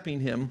entrapping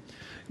him.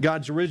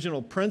 God's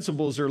original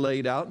principles are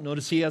laid out.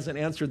 Notice he hasn't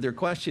answered their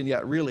question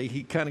yet, really.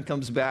 He kind of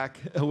comes back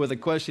with a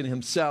question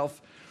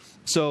himself.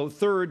 So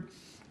third,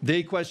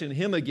 they question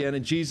him again,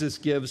 and Jesus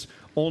gives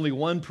only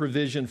one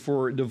provision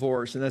for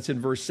divorce, and that's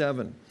in verse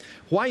 7.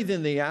 Why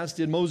then, they asked,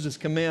 did Moses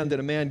command that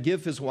a man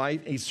give his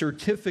wife a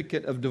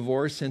certificate of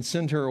divorce and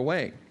send her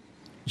away?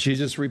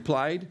 Jesus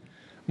replied,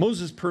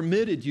 Moses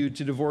permitted you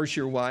to divorce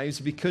your wives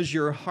because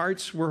your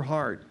hearts were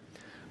hard,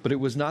 but it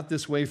was not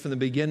this way from the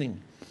beginning.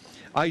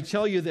 I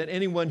tell you that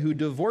anyone who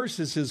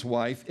divorces his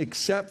wife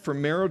except for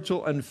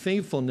marital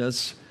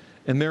unfaithfulness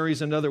and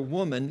marries another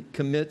woman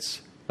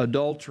commits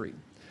adultery.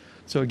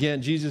 So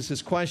again,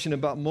 Jesus' question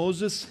about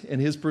Moses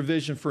and his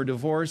provision for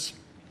divorce.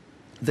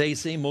 They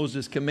say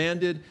Moses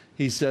commanded.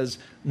 He says,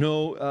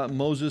 no,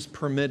 Moses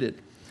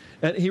permitted.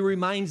 And he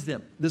reminds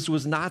them, this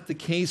was not the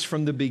case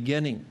from the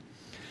beginning.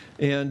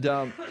 And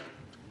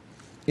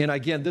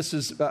again, this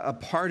is a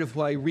part of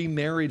why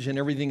remarriage and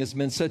everything has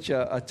been such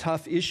a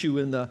tough issue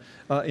in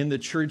the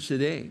church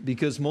today,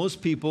 because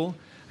most people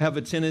have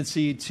a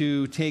tendency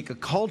to take a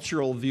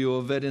cultural view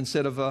of it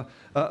instead of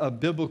a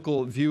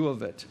biblical view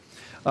of it.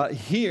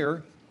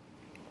 Here,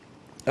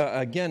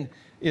 again,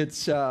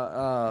 it's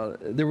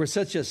there was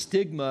such a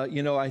stigma,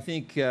 I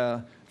think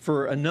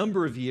for a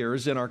number of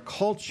years in our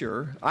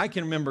culture. I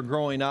can remember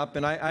growing up,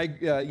 and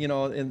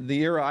in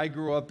the era I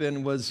grew up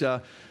in was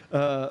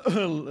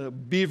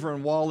Beaver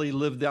and Wally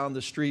lived down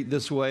the street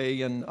this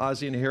way, and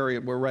Ozzie and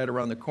Harriet were right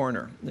around the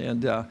corner.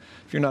 And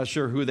if you're not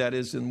sure who that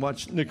is, then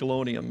watch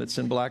Nickelodeon. It's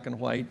in black and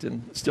white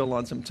and still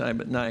on some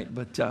time at night.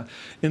 But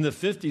in the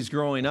 50s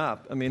growing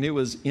up, I mean, it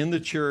was in the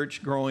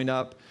church growing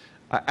up.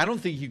 I don't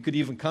think you could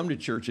even come to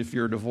church if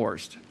you're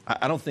divorced.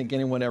 I don't think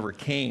anyone ever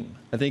came.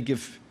 I think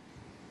if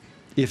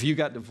you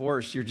got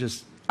divorced, you're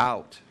just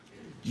out,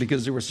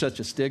 because there was such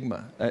a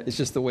stigma. It's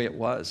just the way it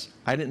was.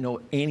 I didn't know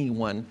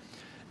anyone.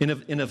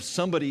 And if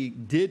somebody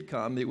did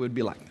come, it would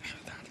be like,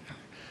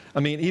 I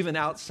mean, even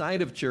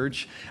outside of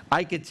church,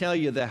 I could tell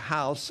you the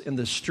house in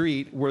the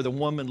street where the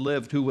woman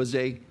lived who was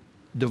a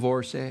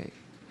divorcee.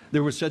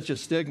 There was such a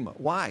stigma.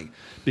 Why?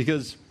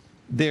 Because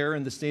there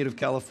in the state of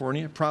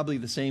California, probably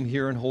the same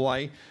here in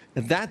Hawaii,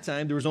 at that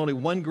time there was only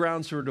one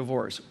grounds for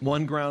divorce,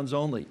 one grounds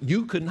only.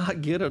 You could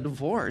not get a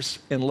divorce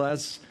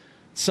unless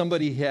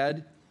somebody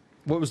had,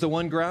 what was the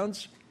one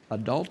grounds?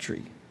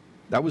 Adultery.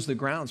 That was the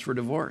grounds for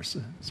divorce.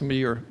 Some of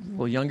you are a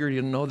little younger, you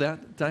didn't know that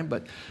at the time,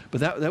 but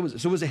that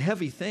was, so it was a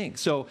heavy thing.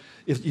 So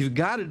if you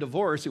got a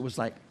divorce, it was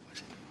like,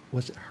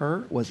 was it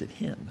her? Was it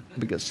him?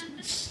 Because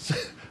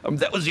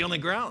that was the only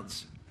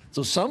grounds.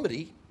 So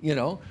somebody,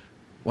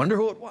 wonder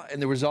who it was.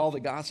 And there was all the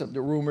gossip,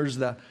 the rumors,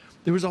 there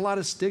was a lot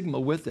of stigma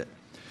with it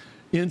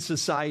in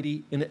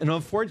society. And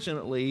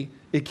unfortunately,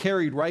 it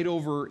carried right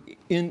over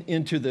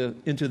into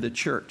the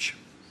church,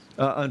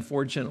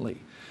 unfortunately.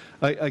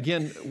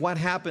 Again, what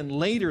happened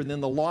later,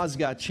 then the laws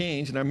got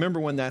changed. And I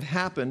remember when that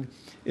happened,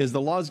 is the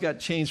laws got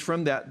changed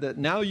from that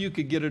now you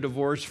could get a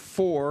divorce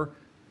for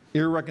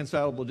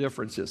irreconcilable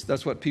differences.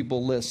 That's what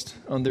people list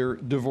on their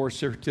divorce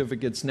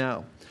certificates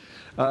now.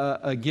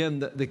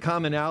 Again, the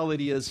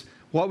commonality is,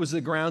 what was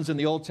the grounds in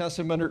the Old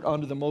Testament or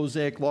under the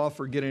Mosaic law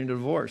for getting a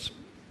divorce?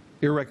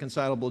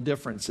 Irreconcilable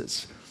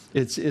differences.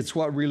 It's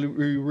what we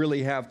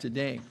really have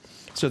today.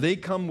 So they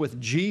come with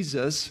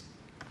Jesus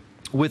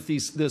with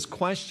this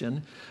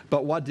question,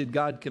 but what did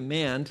God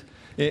command?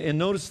 And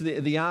notice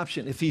the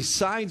option. If he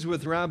sides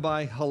with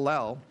Rabbi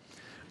Hillel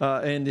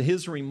and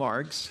his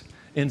remarks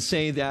and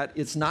say that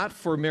it's not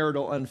for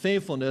marital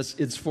unfaithfulness,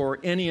 it's for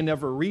any and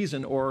every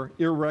reason or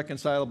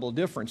irreconcilable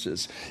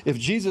differences. If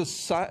Jesus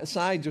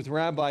sides with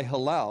Rabbi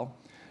Hillel,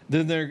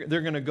 then they're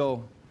going to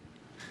go,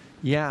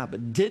 yeah,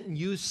 but didn't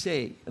you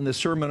say in the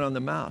Sermon on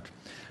the Mount,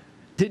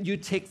 didn't you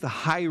take the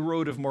high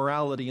road of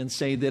morality and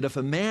say that if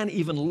a man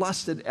even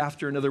lusted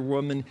after another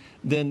woman,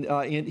 then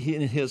in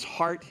his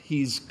heart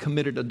he's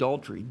committed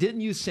adultery?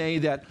 Didn't you say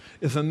that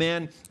if a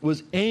man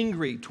was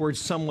angry towards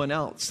someone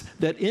else,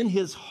 that in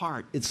his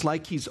heart it's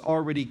like he's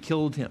already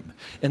killed him?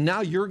 And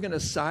now you're going to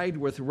side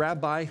with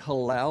Rabbi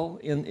Hillel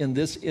in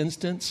this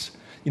instance?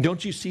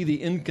 Don't you see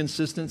the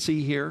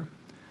inconsistency here?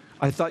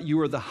 I thought you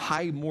were the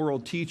high moral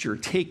teacher,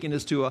 taking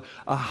us to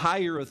a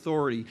higher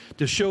authority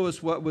to show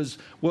us what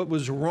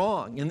was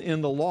wrong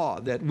in the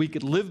law, that we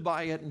could live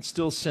by it and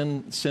still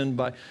sin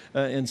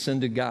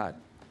to God.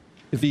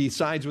 If he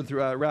sides with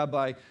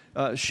Rabbi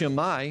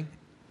Shammai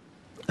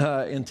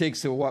and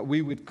takes what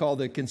we would call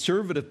the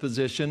conservative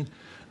position,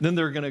 then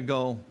they're going to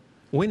go,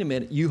 wait a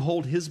minute, you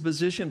hold his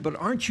position, but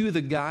aren't you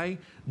the guy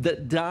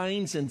that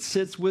dines and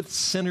sits with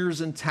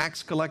sinners and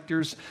tax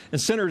collectors? And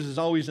sinners is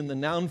always in the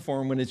noun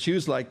form when it's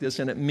used like this,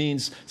 and it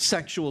means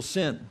sexual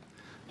sin.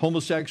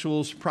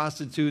 Homosexuals,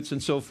 prostitutes,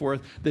 and so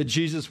forth, that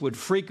Jesus would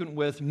frequent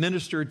with,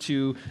 minister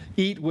to,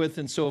 eat with,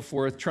 and so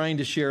forth, trying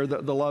to share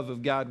the love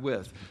of God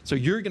with. So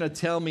you're going to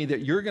tell me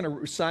that you're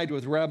going to side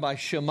with Rabbi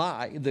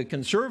Shammai, the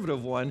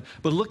conservative one,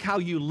 but look how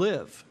you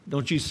live.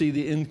 Don't you see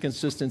the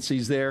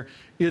inconsistencies there?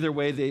 Either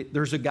way,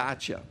 there's a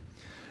gotcha.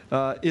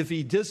 If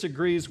he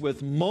disagrees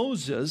with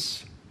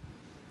Moses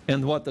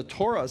and what the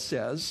Torah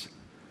says,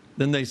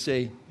 then they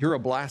say, you're a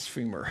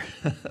blasphemer,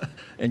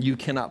 and you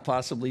cannot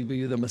possibly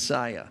be the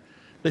Messiah.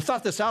 They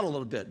thought this out a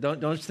little bit,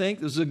 don't you think?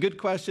 This is a good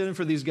question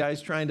for these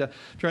guys trying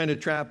to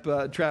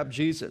trap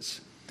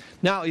Jesus.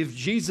 Now, if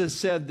Jesus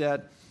said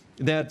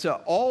that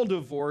all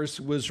divorce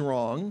was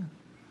wrong,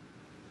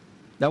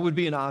 that would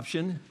be an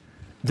option.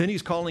 Then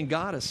he's calling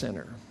God a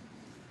sinner,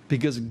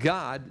 because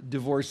God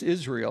divorced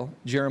Israel,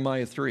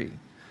 Jeremiah 3.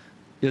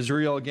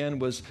 Israel, again,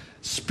 was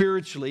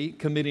spiritually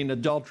committing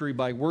adultery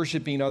by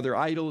worshiping other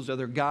idols,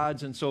 other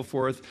gods, and so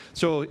forth.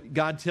 So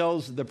God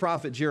tells the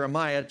prophet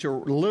Jeremiah to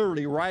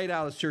literally write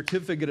out a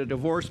certificate of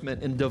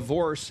divorcement and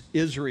divorce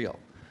Israel.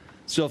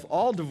 So if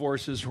all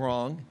divorce is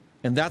wrong,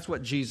 and that's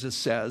what Jesus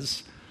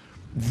says,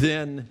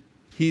 then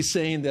he's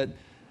saying that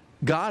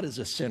God is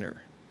a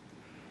sinner.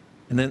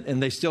 And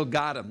they still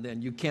got him.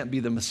 Then you can't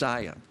be the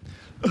Messiah.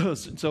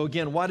 So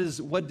again, what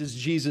does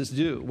Jesus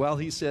do? Well,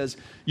 he says,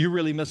 you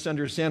really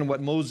misunderstand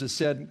what Moses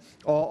said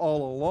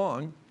all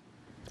along.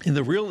 And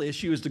the real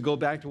issue is to go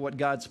back to what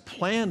God's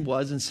plan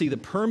was and see the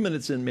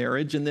permanence in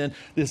marriage. And then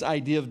this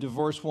idea of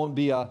divorce won't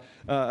be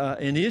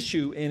an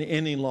issue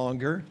any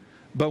longer.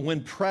 But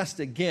when pressed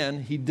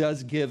again, he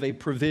does give a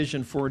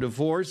provision for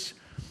divorce.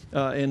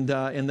 And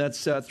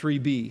that's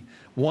 3b.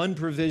 One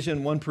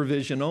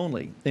provision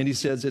only. And he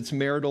says it's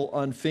marital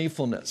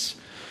unfaithfulness.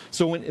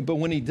 But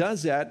when he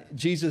does that,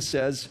 Jesus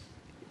says,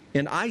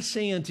 and I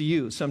say unto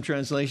you, some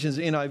translations,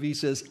 NIV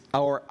says,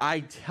 or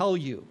I tell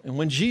you. And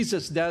when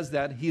Jesus does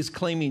that, he's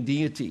claiming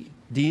deity.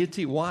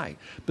 Deity, why?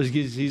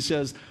 Because he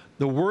says,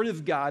 the word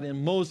of God,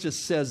 and Moses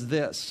says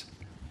this,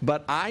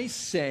 but I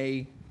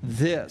say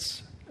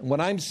this. And what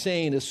I'm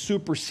saying is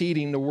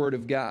superseding the word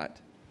of God.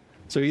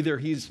 So either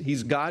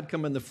he's God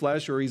come in the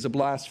flesh, or he's a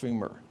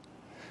blasphemer.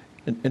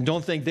 And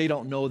don't think they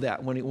don't know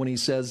that when he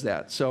says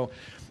that. So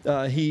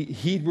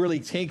he really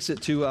takes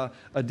it to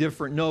a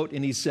different note,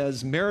 and he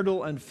says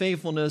marital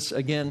unfaithfulness,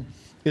 again,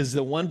 is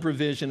the one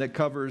provision that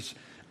covers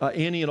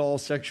any and all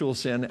sexual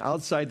sin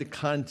outside the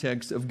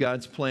context of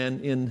God's plan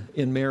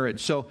in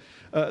marriage. So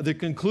the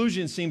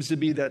conclusion seems to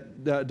be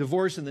that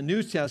divorce in the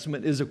New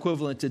Testament is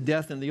equivalent to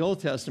death in the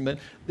Old Testament.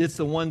 It's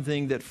the one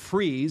thing that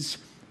frees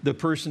the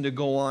person to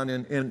go on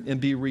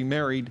and be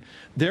remarried.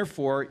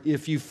 Therefore,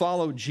 if you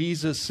follow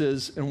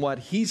Jesus's and what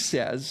he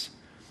says,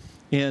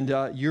 and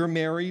you're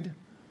married,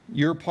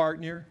 your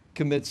partner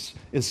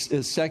is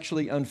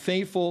sexually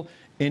unfaithful,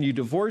 and you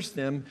divorce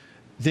them,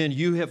 then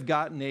you have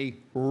gotten a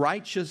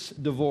righteous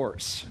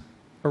divorce.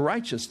 A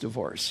righteous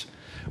divorce.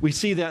 We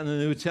see that in the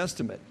New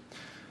Testament.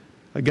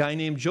 A guy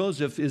named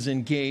Joseph is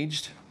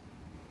engaged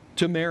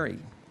to Mary.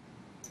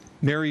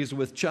 Mary is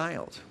with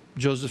child.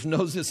 Joseph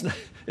knows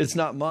it's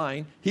not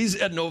mine. He's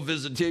had no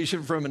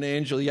visitation from an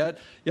angel yet.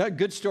 Yeah,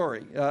 good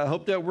story. I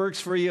hope that works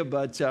for you.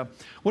 But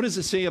what does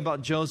it say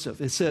about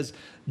Joseph? It says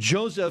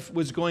Joseph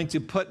was going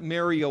to put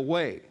Mary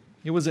away.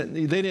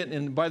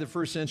 And by the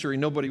first century,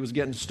 nobody was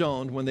getting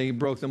stoned when they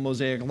broke the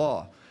Mosaic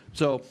law.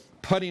 So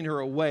putting her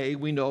away,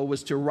 we know,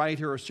 was to write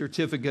her a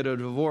certificate of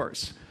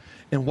divorce.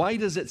 And why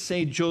does it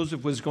say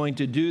Joseph was going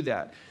to do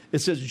that? It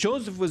says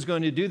Joseph was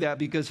going to do that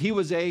because he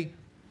was a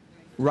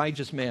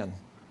righteous man.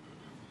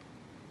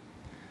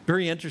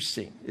 Very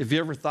interesting. Have you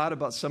ever thought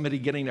about somebody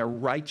getting a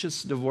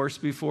righteous divorce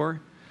before?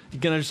 You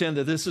can understand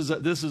that this is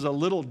a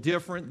little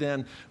different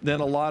than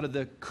a lot of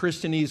the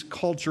Christianese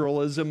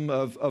culturalism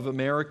of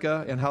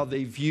America and how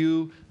they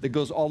view, that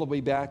goes all the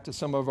way back to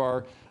some of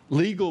our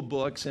legal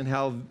books and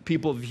how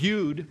people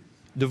viewed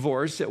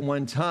divorce at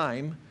one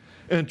time.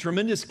 And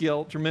tremendous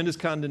guilt, tremendous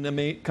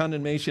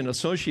condemnation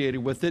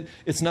associated with it.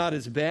 It's not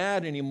as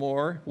bad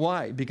anymore.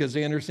 Why? Because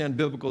they understand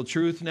biblical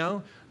truth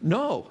now?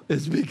 No,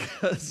 it's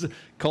because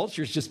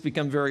culture's just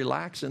become very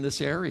lax in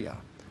this area.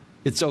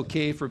 It's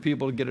okay for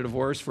people to get a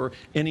divorce for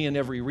any and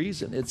every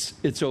reason.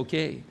 It's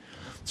okay.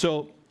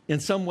 So in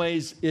some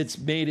ways, it's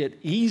made it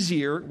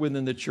easier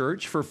within the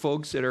church for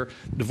folks that are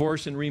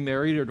divorced and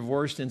remarried or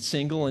divorced and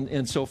single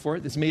and so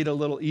forth. It's made it a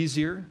little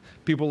easier.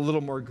 People a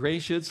little more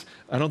gracious.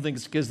 I don't think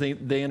it's because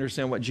they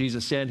understand what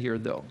Jesus said here,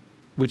 though,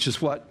 which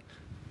is what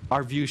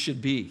our view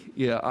should be,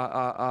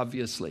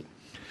 obviously.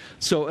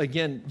 So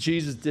again,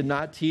 Jesus did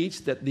not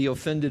teach that the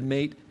offended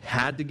mate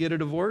had to get a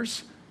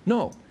divorce.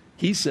 No,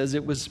 he says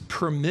it was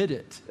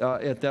permitted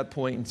at that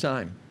point in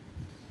time.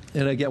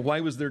 And again,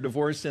 why was there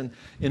divorce in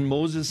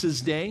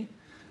Moses' day?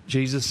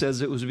 Jesus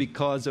says it was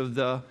because of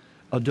the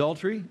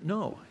adultery?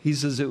 No, he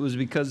says it was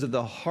because of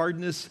the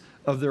hardness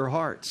of their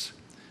hearts.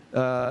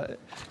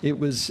 It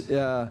was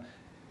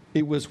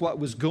what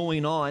was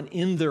going on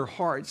in their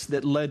hearts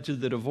that led to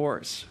the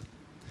divorce.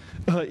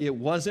 It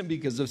wasn't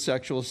because of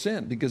sexual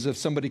sin, because if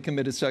somebody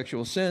committed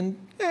sexual sin,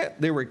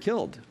 they were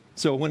killed.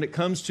 So when it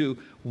comes to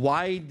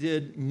why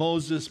did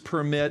Moses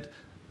permit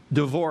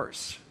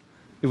divorce,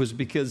 it was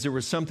because there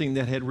was something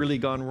that had really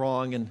gone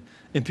wrong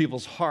in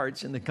people's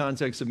hearts in the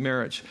context of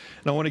marriage.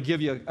 And I want to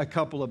give you a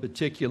couple of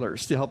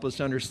particulars to help us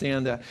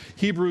understand that.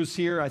 Hebrews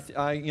here,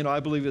 I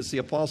believe it's the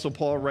Apostle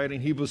Paul writing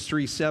Hebrews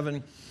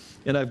 3:7.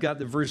 And I've got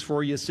the verse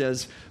for you. It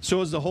says,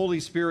 so as the Holy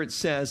Spirit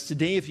says,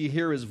 today if you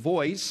hear his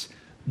voice,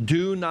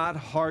 do not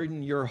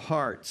harden your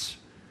hearts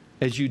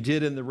as you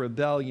did in the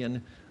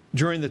rebellion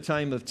during the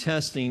time of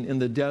testing in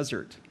the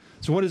desert.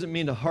 So what does it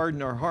mean to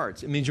harden our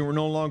hearts? It means you were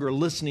no longer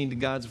listening to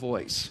God's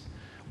voice.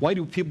 Why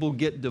do people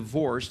get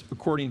divorced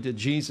according to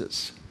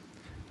Jesus?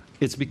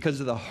 It's because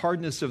of the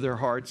hardness of their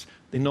hearts.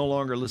 They no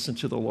longer listen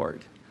to the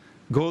Lord.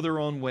 Go their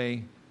own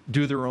way.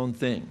 Do their own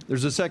thing.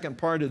 There's a second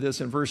part of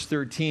this in verse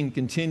 13,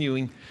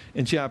 continuing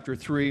in chapter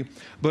 3.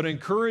 But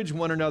encourage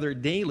one another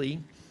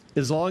daily,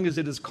 as long as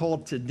it is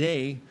called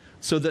today,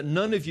 so that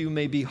none of you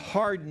may be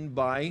hardened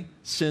by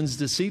sin's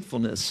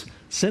deceitfulness.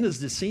 Sin is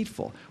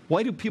deceitful.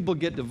 Why do people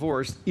get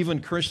divorced,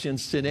 even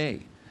Christians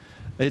today?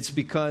 It's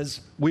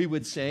because we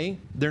would say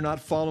they're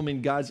not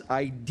following God's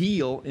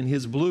ideal in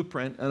his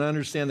blueprint and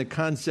understand the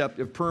concept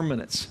of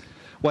permanence.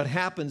 What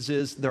happens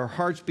is their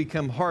hearts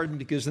become hardened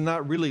because they're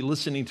not really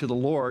listening to the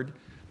Lord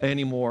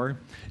anymore,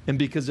 and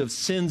because of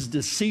sin's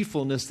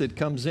deceitfulness that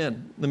comes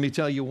in. Let me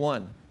tell you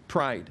one,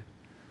 pride.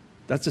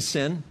 That's a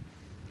sin.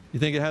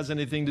 You think it has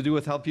anything to do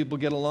with how people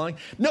get along?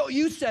 No,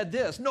 you said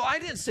this. No, I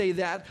didn't say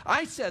that.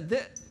 I said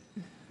that.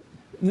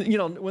 You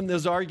know, when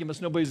there's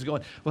arguments, nobody's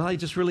going, well, I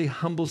just really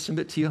humble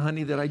submit to you,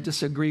 honey, that I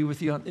disagree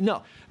with you.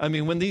 No, I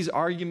mean, when these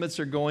arguments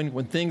are going,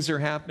 when things are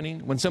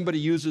happening, when somebody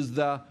uses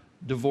the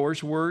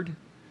divorce word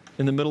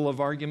in the middle of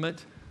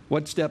argument,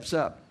 what steps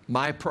up?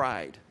 My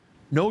pride.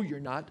 No, you're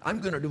not. I'm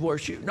going to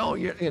divorce you. No,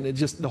 you're, and it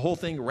just, the whole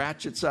thing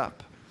ratchets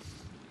up.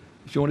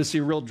 If you want to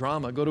see real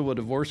drama, go to a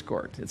divorce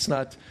court. It's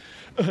not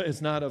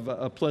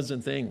a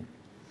pleasant thing.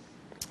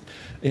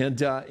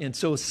 And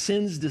so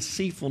sin's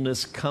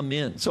deceitfulness come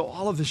in. So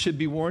all of us should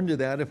be warned of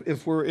that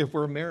if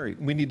we're married.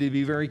 We need to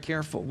be very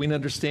careful. We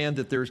understand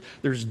that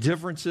there's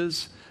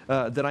differences,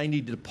 that I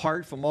need to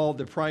depart from all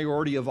the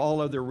priority of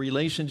all other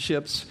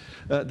relationships,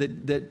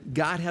 that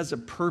God has a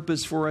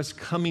purpose for us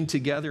coming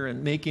together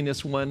and making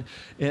us one,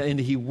 and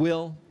he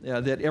will,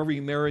 that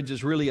every marriage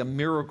is really a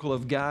miracle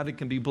of God. It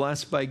can be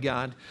blessed by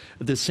God.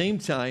 At the same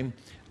time,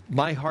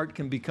 my heart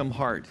can become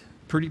hard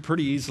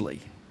pretty easily,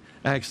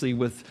 actually,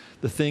 with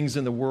the things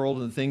in the world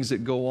and the things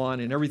that go on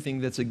and everything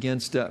that's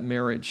against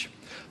marriage.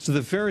 So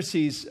the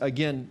Pharisees,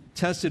 again,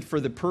 tested for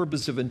the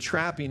purpose of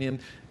entrapping him.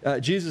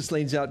 Jesus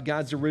lays out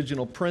God's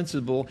original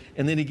principle,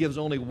 and then he gives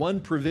only one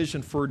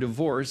provision for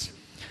divorce.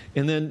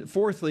 And then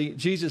fourthly,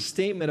 Jesus'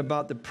 statement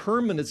about the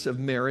permanence of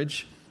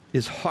marriage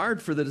is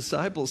hard for the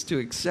disciples to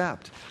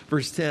accept.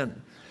 Verse 10,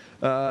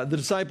 the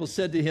disciples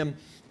said to him,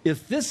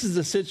 if this is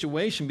a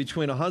situation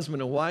between a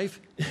husband and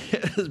wife,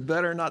 it is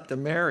better not to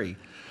marry.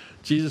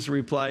 Jesus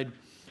replied,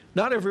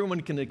 not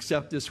everyone can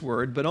accept this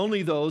word, but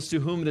only those to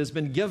whom it has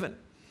been given.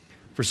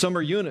 For some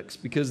are eunuchs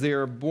because they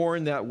are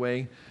born that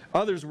way.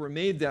 Others were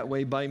made that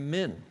way by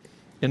men.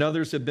 And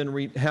others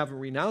have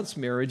renounced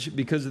marriage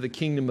because of the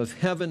kingdom of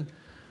heaven.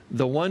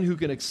 The one who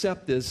can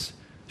accept this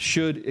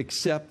should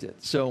accept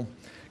it. So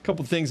a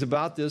couple things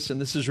about this,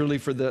 and this is really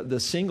for the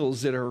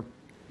singles that are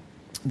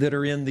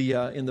in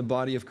the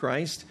body of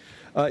Christ.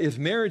 If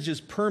marriage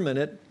is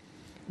permanent,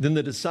 then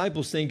the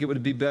disciples think it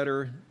would be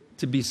better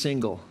to be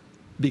single,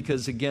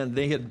 because again,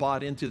 they had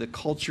bought into the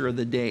culture of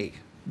the day,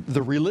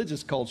 the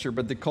religious culture,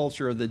 but the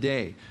culture of the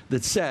day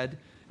that said,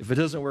 if it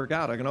doesn't work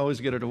out, I can always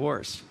get a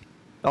divorce.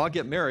 I'll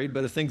get married,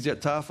 but if things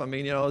get tough, I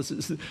mean,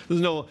 there's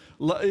no,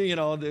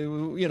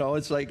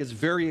 it's like, it's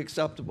very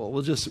acceptable.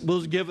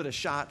 We'll give it a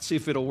shot, see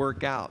if it'll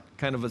work out,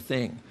 kind of a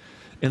thing.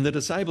 And the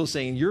disciples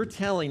saying, you're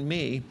telling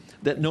me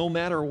that no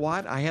matter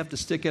what, I have to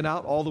stick it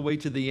out all the way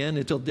to the end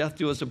until death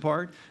do us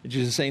apart? And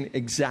Jesus is saying,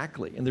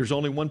 exactly. And there's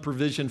only one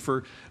provision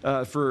for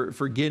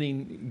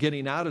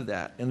getting out of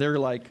that. And they're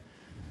like,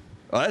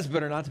 well, that's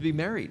better not to be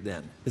married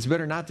then. It's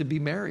better not to be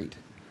married.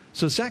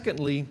 So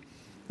secondly,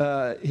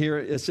 here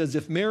it says,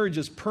 if marriage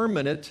is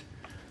permanent,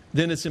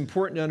 then it's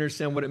important to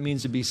understand what it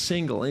means to be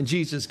single. And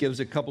Jesus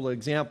gives a couple of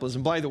examples.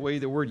 And by the way,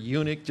 the word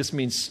eunuch just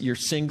means you're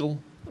single.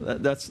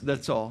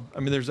 That's all. I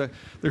mean, there's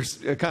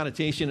a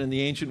connotation in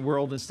the ancient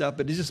world and stuff,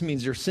 but it just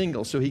means you're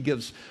single. So he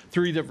gives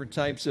 3 different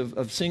types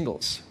of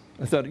singles.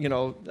 I thought,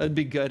 that'd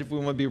be good if we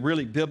want to be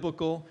really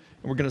biblical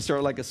and we're going to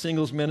start like a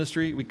singles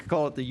ministry. We could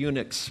call it the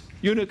Eunuchs.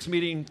 Eunuchs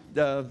meeting,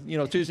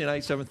 Tuesday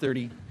night,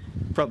 7:30.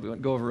 Probably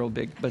won't go over real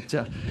big, but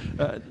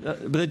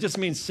it just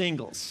means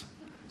singles.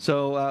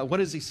 So what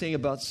does he say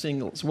about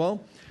singles?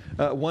 Well,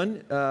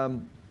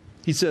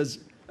 he says,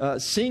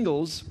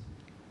 singles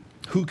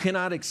who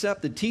cannot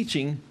accept the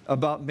teaching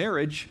about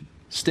marriage,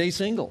 stay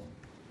single.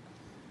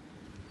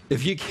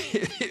 If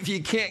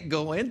you can't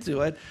go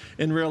into it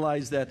and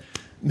realize that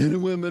men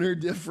and women are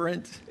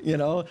different,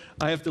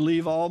 I have to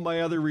leave all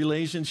my other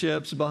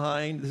relationships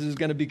behind. This is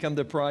going to become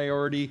the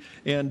priority,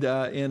 and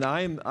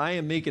I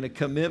am making a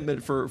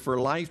commitment for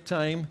a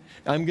lifetime.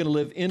 I'm going to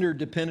live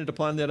interdependent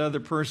upon that other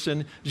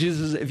person.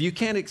 Jesus says, if you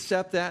can't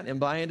accept that and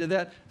buy into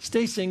that,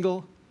 stay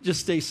single.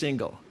 Just stay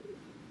single.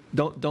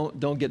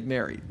 Don't get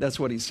married. That's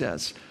what he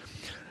says.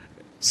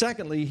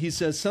 Secondly, he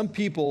says some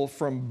people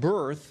from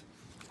birth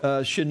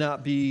should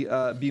not be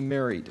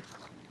married.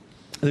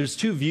 There's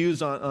two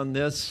views on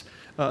this.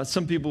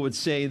 Some people would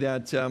say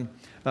that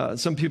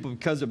some people,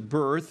 because of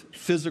birth,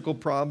 physical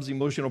problems,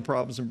 emotional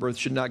problems in birth,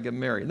 should not get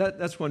married.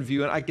 That's one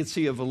view, and I could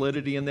see a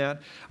validity in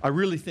that. I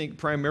really think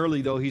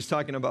primarily, though, he's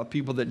talking about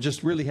people that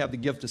just really have the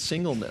gift of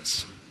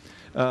singleness.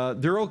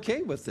 They're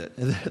okay with it.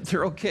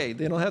 They're okay.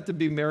 They don't have to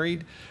be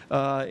married.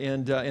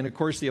 And of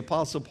course, the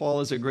Apostle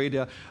Paul is a great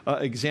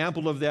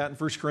example of that. In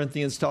 1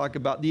 Corinthians, talk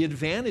about the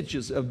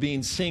advantages of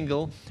being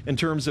single in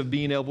terms of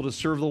being able to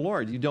serve the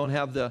Lord. You don't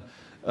have the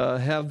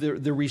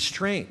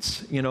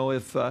restraints.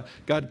 If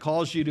God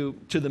calls you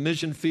to the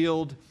mission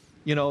field,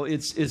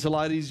 it's a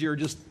lot easier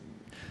just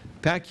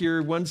pack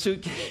your one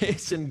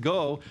suitcase and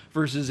go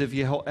versus if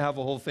you have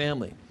a whole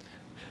family.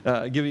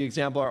 Give you an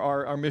example,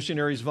 our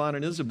missionaries, Vaughn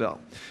and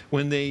Isabel.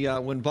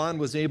 When Vaughn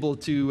was able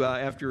to,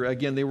 after,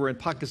 again, they were in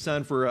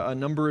Pakistan for a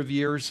number of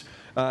years,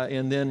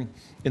 and then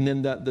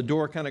the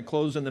door kind of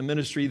closed on the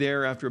ministry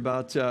there after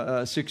about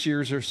 6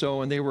 years or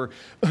so, and they were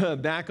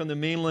back on the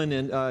mainland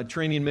and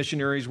training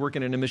missionaries,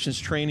 working in a missions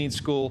training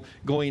school,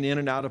 going in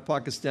and out of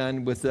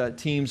Pakistan with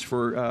teams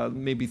for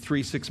maybe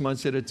 3-6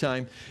 months at a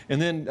time.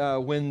 And then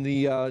when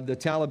the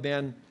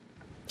Taliban,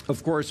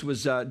 of course,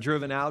 was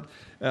driven out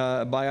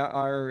by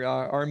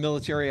our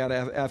military out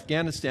of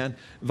Afghanistan,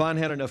 Vaughn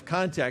had enough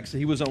contacts that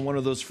he was on one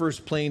of those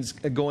first planes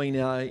going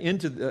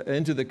into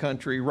the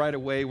country right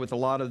away with a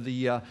lot of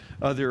the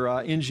other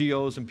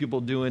NGOs and people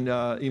doing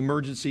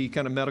emergency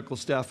kind of medical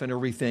stuff and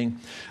everything.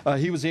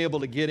 He was able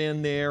to get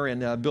in there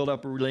and build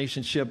up a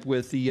relationship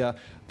with the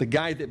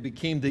guy that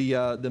became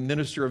the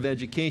Minister of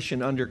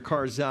Education under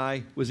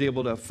Karzai, was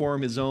able to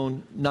form his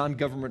own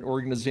non-government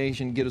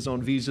organization, get his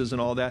own visas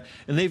and all that.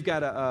 And they've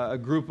got a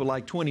group of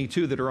like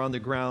 22 that are on the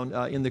ground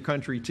in the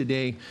country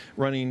today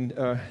running,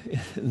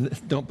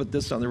 don't put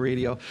this on the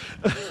radio,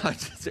 it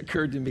just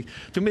occurred to me.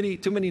 Too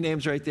many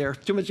names right there,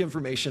 too much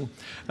information.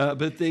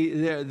 But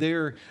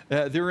they're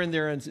in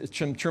there and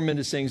some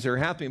tremendous things are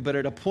happening. But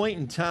at a point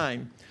in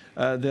time,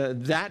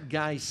 that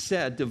guy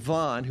said to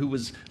Vaughn, who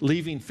was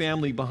leaving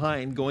family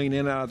behind, going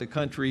in and out of the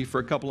country for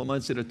a couple of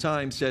months at a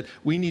time, said,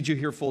 we need you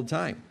here full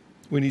time.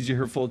 We need you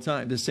here full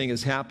time. This thing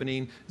is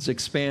happening. It's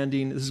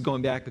expanding. This is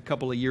going back a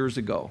couple of years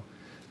ago.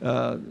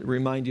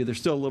 Remind you, there's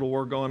still a little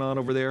war going on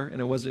over there,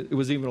 and it was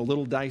even a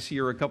little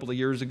dicier a couple of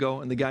years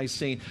ago. And the guy's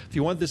saying, if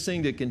you want this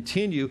thing to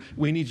continue,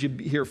 we need you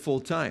here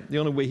full time. The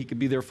only way he could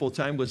be there full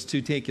time was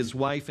to take his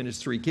wife and his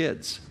 3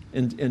 kids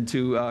and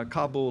to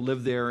Kabul,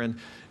 live there, and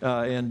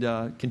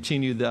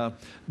continue the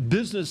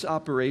business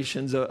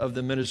operations of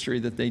the ministry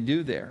that they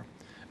do there.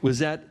 Was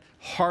that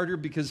harder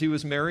because he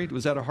was married?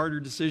 Was that a harder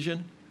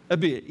decision? That'd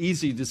be an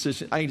easy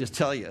decision. I can just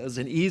tell you, it was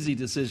an easy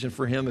decision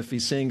for him if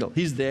he's single.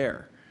 He's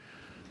there.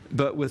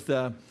 But with,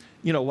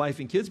 wife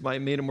and kids, it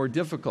made it more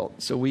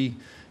difficult. So we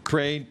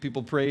prayed,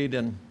 people prayed,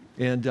 and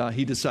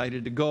he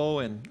decided to go,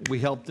 and we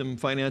helped him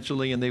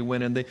financially, and they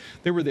went, and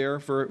they were there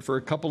for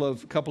a couple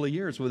of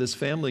years with his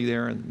family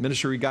there, and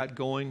ministry got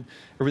going,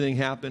 everything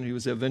happened. He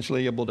was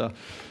eventually able to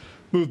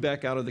move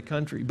back out of the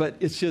country. But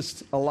it's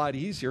just a lot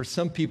easier.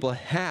 Some people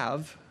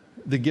have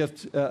the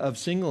gift of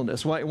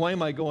singleness. Why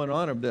am I going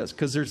on of this?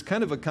 Because there's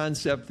kind of a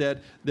concept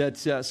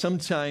that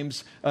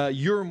sometimes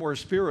you're more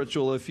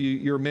spiritual if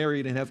you're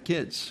married and have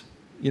kids.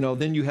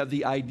 Then you have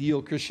the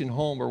ideal Christian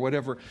home or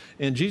whatever.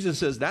 And Jesus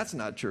says that's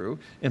not true.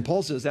 And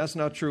Paul says that's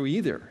not true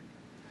either.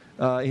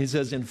 He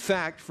says, in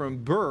fact, from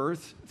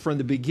birth, from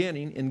the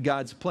beginning, in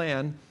God's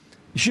plan,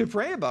 you should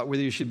pray about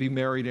whether you should be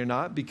married or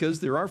not,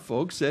 because there are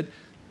folks that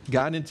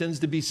God intends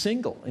to be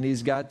single, and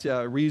he's got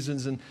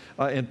reasons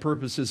and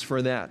purposes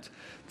for that.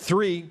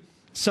 3,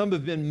 some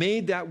have been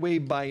made that way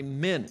by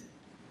men.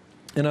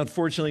 And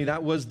unfortunately,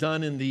 that was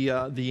done in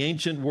the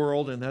ancient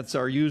world, and that's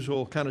our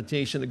usual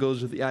connotation that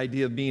goes with the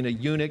idea of being a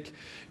eunuch.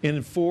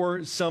 And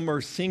 4, some are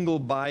single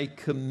by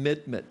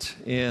commitment.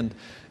 And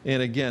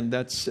again,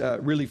 that's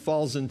really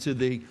falls into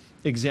the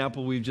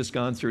example we've just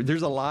gone through.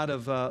 There's a lot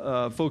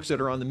of folks that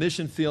are on the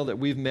mission field that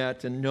we've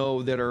met and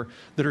know that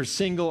are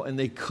single, and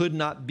they could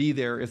not be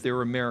there if they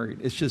were married.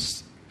 It's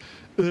just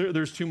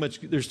there's too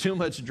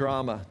much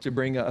drama to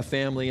bring a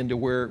family into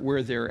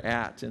where they're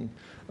at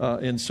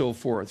and so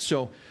forth.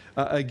 So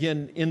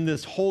again, in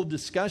this whole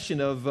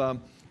discussion of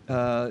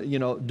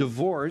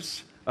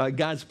divorce,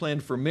 God's plan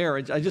for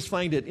marriage, I just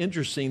find it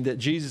interesting that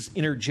Jesus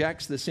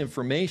interjects this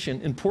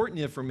information, important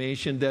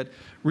information that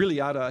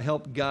really ought to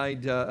help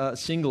guide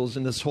singles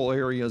in this whole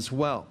area as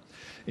well.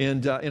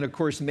 And of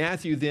course,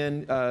 Matthew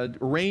then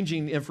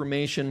arranging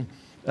information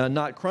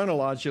not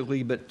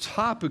chronologically, but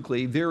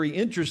topically, very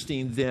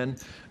interesting then,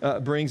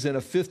 brings in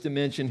a fifth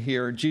dimension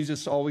here.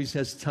 Jesus always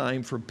has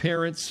time for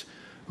parents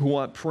who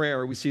want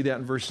prayer. We see that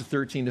in verses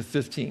 13 to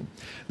 15.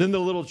 Then the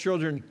little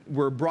children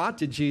were brought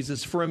to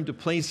Jesus for him to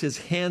place his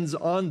hands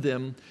on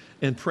them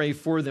and pray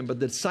for them. But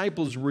the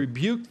disciples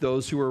rebuked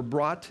those who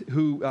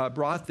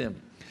brought them.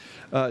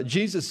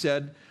 Jesus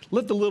said,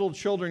 "Let the little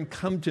children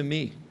come to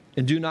me,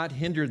 and do not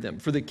hinder them,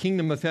 for the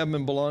kingdom of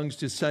heaven belongs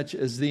to such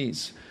as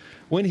these."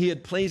 When he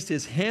had placed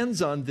his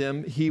hands on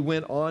them, he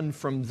went on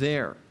from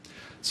there.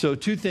 So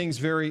two things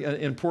very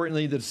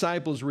importantly. The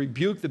disciples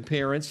rebuked the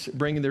parents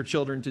bringing their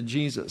children to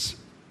Jesus.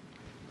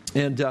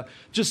 And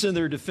just in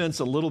their defense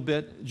a little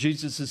bit,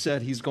 Jesus has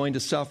said he's going to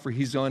suffer,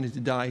 he's going to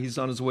die, he's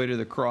on his way to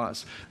the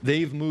cross.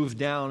 They've moved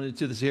down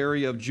into this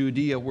area of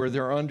Judea where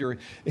they're under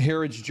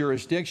Herod's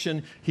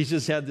jurisdiction. He's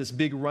just had this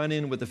big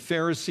run-in with the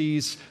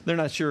Pharisees. They're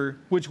not sure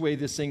which way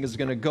this thing is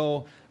going to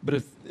go.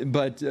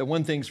 But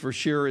one thing's for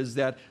sure is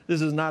that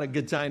this is not a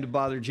good time to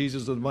bother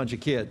Jesus with a bunch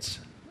of kids.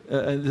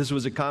 This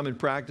was a common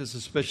practice,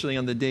 especially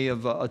on the Day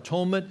of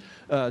Atonement,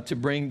 to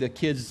bring the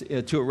kids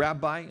to a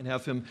rabbi and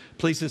have him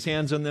place his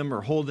hands on them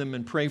or hold them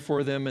and pray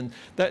for them. And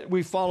that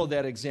we follow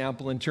that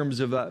example in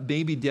terms of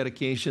baby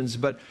dedications.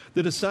 But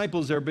the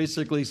disciples are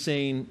basically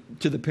saying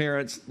to the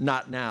parents,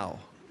 not now.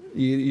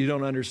 You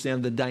don't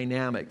understand the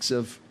dynamics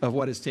of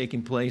what is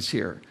taking place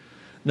here.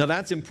 Now,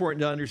 that's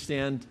important to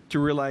understand, to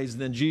realize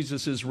then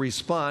Jesus'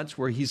 response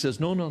where he says,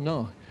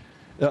 no.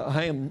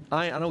 I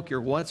don't care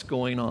what's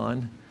going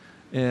on.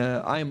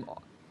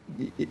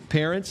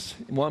 Parents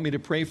want me to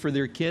pray for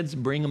their kids,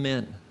 bring them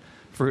in.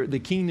 For the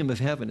kingdom of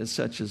heaven is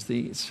such as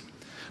these.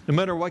 No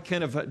matter what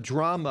kind of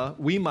drama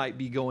we might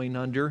be going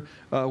under,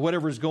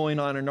 whatever's going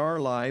on in our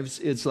lives,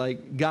 it's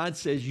like God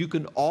says, you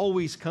can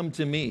always come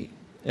to me.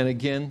 And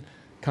again,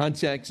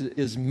 context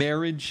is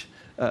marriage,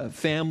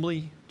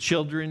 family,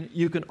 children.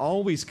 You can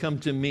always come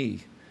to me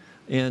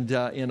and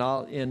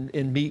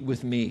meet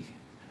with me.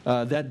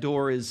 That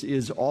door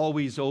is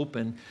always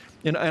open.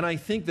 And I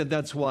think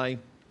that's why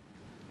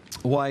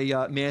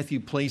Matthew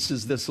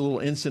places this little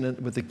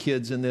incident with the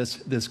kids in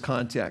this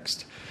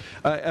context.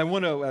 I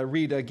want to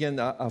read again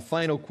a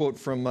final quote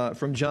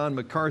from John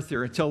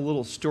MacArthur and tell a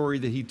little story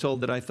that he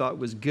told that I thought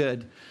was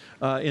good,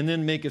 and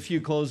then make a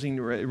few closing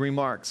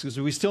remarks, because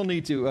we still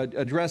need to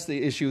address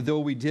the issue, though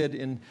we did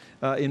in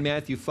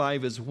Matthew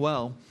 5 as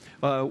well.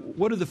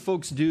 What do the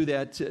folks do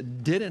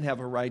that didn't have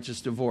a righteous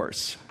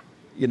divorce?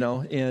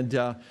 And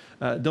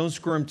don't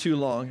squirm too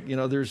long.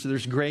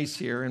 There's grace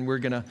here, and we're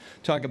going to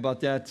talk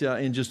about that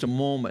in just a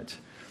moment.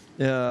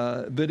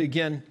 But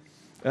again,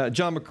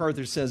 John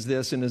MacArthur says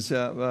this in his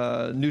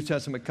New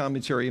Testament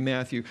commentary in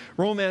Matthew.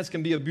 Romance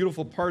can be a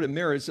beautiful part of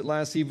marriage that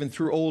lasts even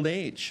through old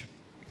age.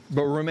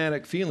 But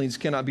romantic feelings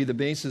cannot be the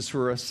basis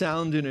for a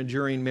sound and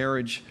enduring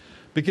marriage,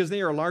 because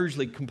they are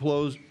largely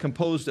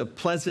composed of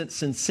pleasant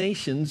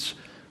sensations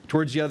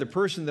towards the other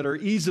person that are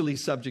easily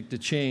subject to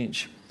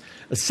change.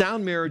 A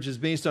sound marriage is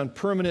based on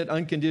permanent,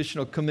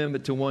 unconditional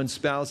commitment to one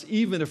spouse,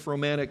 even if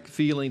romantic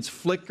feelings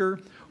flicker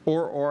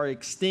or are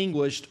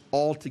extinguished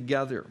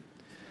altogether.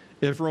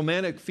 If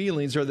romantic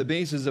feelings are the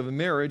basis of a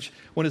marriage,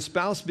 when a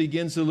spouse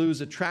begins to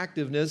lose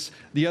attractiveness,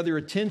 the other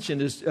attention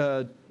is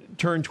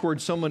turned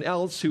towards someone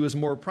else who is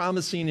more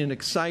promising and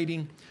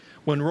exciting.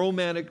 When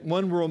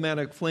one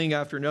romantic fling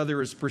after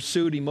another is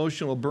pursued,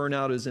 emotional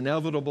burnout is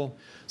inevitable.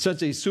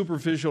 Such a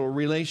superficial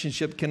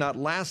relationship cannot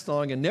last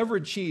long and never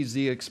achieves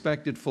the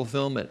expected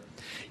fulfillment.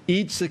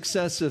 Each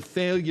successive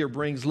failure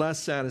brings less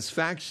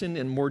satisfaction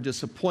and more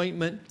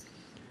disappointment,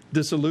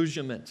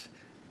 disillusionment,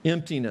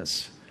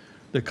 emptiness.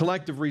 The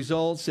collective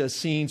results, as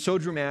seen so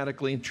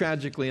dramatically and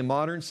tragically in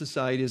modern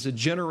society, is a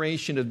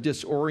generation of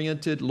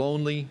disoriented,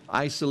 lonely,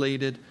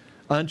 isolated,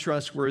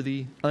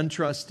 untrustworthy,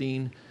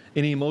 untrusting,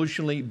 and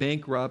emotionally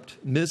bankrupt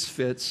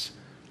misfits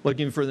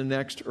looking for the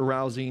next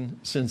arousing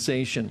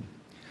sensation.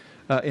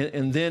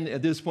 And then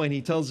at this point,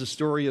 he tells the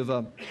story of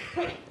a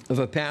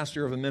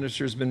pastor, of a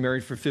minister who's been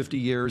married for 50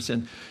 years,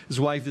 and his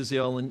wife is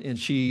ill, and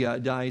she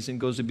dies and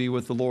goes to be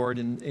with the Lord.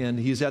 And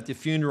he's at the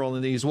funeral,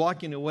 and he's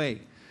walking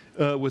away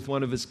with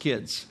one of his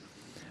kids.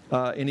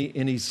 And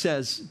he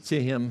says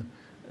to him,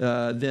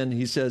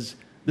 "This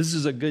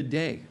is a good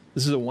day.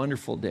 This is a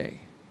wonderful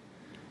day."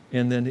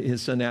 And then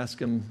his son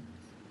asks him,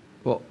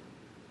 "Well,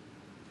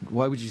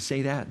 why would you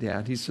say that,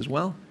 Dad?" He says,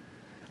 "Well,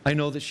 I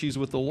know that she's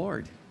with the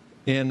Lord,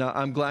 and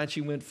I'm glad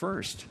she went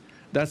first.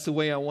 That's the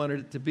way I wanted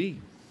it to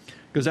be,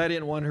 because I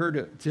didn't want her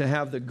to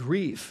have the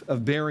grief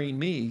of burying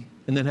me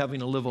and then having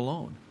to live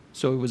alone.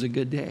 So it was a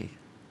good day."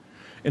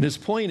 And his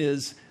point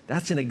is,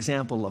 that's an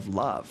example of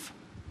love.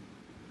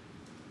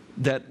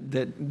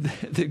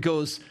 that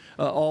goes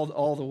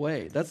all the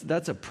way.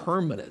 That's a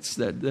permanence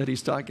that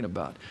he's talking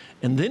about.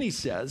 And then he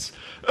says,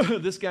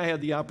 this guy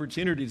had the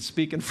opportunity to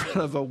speak in front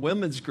of a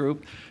women's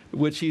group,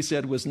 which he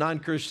said was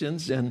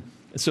non-Christians, and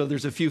so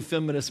there's a few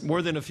feminists,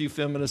 more than a few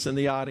feminists in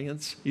the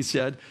audience, he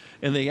said,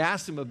 and they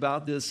asked him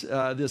about this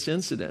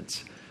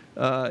incident,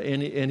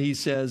 and he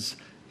says,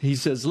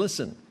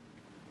 listen,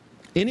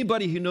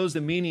 anybody who knows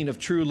the meaning of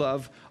true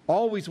love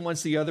always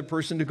wants the other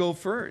person to go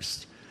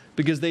first,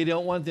 because they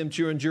don't want them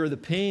to endure the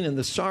pain and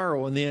the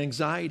sorrow and the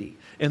anxiety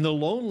and the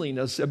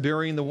loneliness of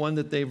burying the one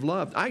that they've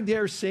loved. I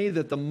dare say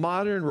that the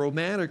modern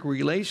romantic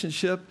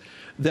relationship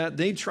that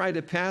they try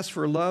to pass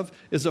for love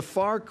is a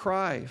far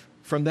cry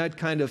from that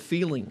kind of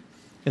feeling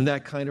and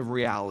that kind of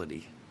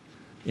reality.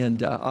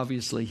 And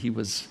obviously he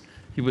was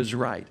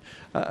right.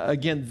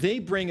 Again, they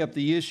bring up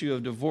the issue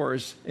of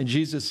divorce, and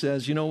Jesus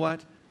says, you know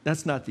what?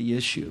 That's not the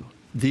issue.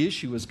 The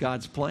issue is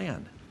God's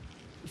plan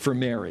for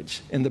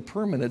marriage and the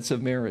permanence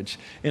of marriage.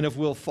 And if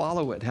we'll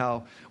follow it,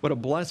 what a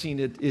blessing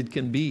it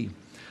can be.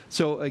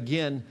 So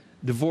again,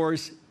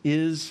 divorce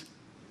is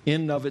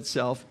in and of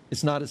itself,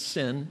 it's not a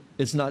sin,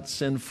 it's not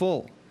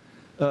sinful.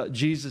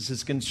 Jesus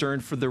is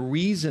concerned for the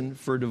reason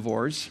for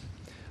divorce.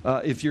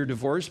 If you're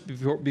divorced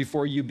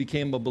before you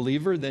became a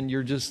believer, then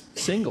you're just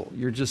single.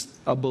 You're just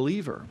a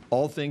believer.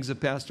 All things have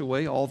passed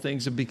away. All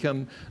things have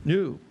become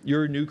new.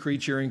 You're a new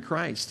creature in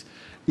Christ.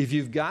 If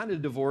you've gotten a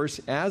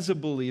divorce as a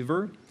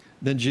believer,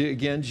 then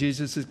again,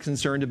 Jesus is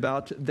concerned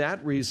about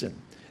that reason.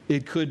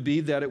 It could be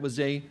that it was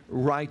a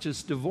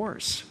righteous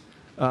divorce.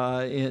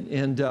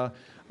 And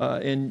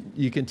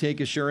you can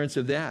take assurance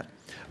of that.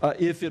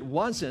 If it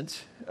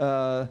wasn't,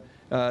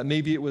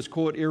 maybe it was,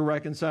 quote,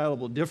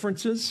 irreconcilable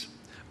differences,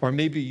 or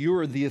maybe you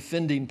were the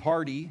offending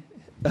party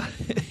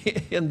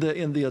in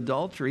the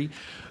adultery.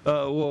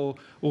 Well,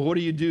 what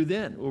do you do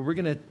then? Well, we're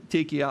going to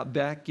take you out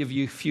back, give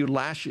you a few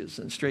lashes,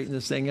 and straighten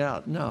this thing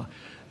out. No,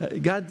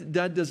 God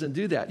doesn't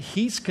do that.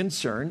 He's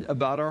concerned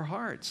about our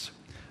hearts.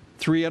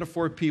 3 out of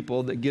 4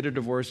 people that get a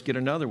divorce get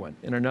another one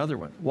and another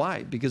one.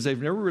 Why? Because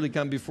they've never really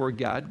come before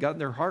God, gotten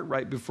their heart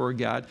right before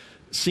God,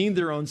 seen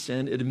their own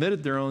sin,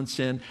 admitted their own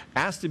sin,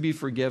 asked to be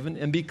forgiven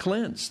and be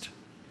cleansed.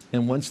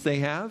 And once they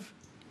have,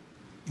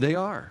 they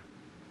are.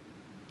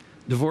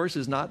 Divorce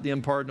is not the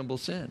unpardonable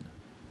sin.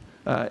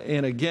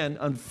 And again,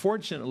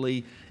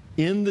 unfortunately,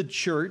 in the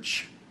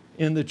church,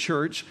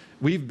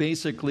 we've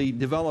basically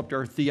developed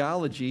our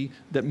theology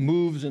that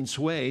moves and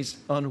sways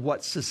on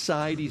what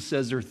society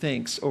says or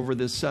thinks over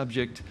this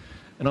subject.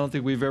 And I don't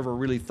think we've ever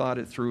really thought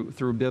it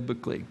through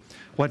biblically.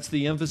 What's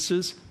the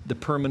emphasis? The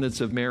permanence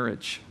of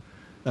marriage.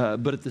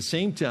 But at the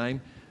same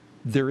time,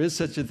 there is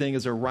such a thing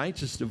as a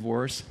righteous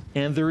divorce,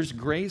 and there's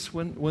grace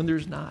when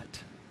there's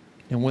not.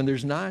 And when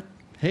there's not,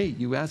 hey,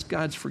 you ask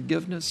God's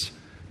forgiveness.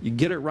 You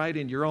get it right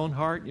in your own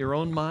heart, your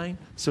own mind,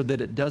 so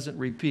that it doesn't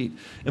repeat.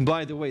 And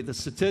by the way, the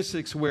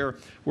statistics where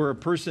a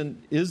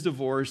person is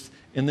divorced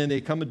and then they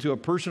come into a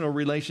personal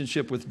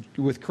relationship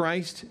with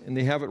Christ and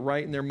they have it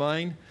right in their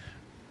mind,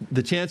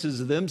 the chances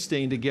of them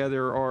staying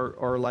together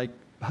are like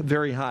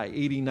very high,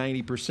 80,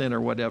 90% or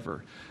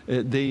whatever.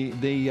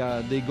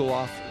 They go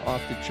off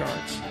the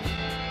charts.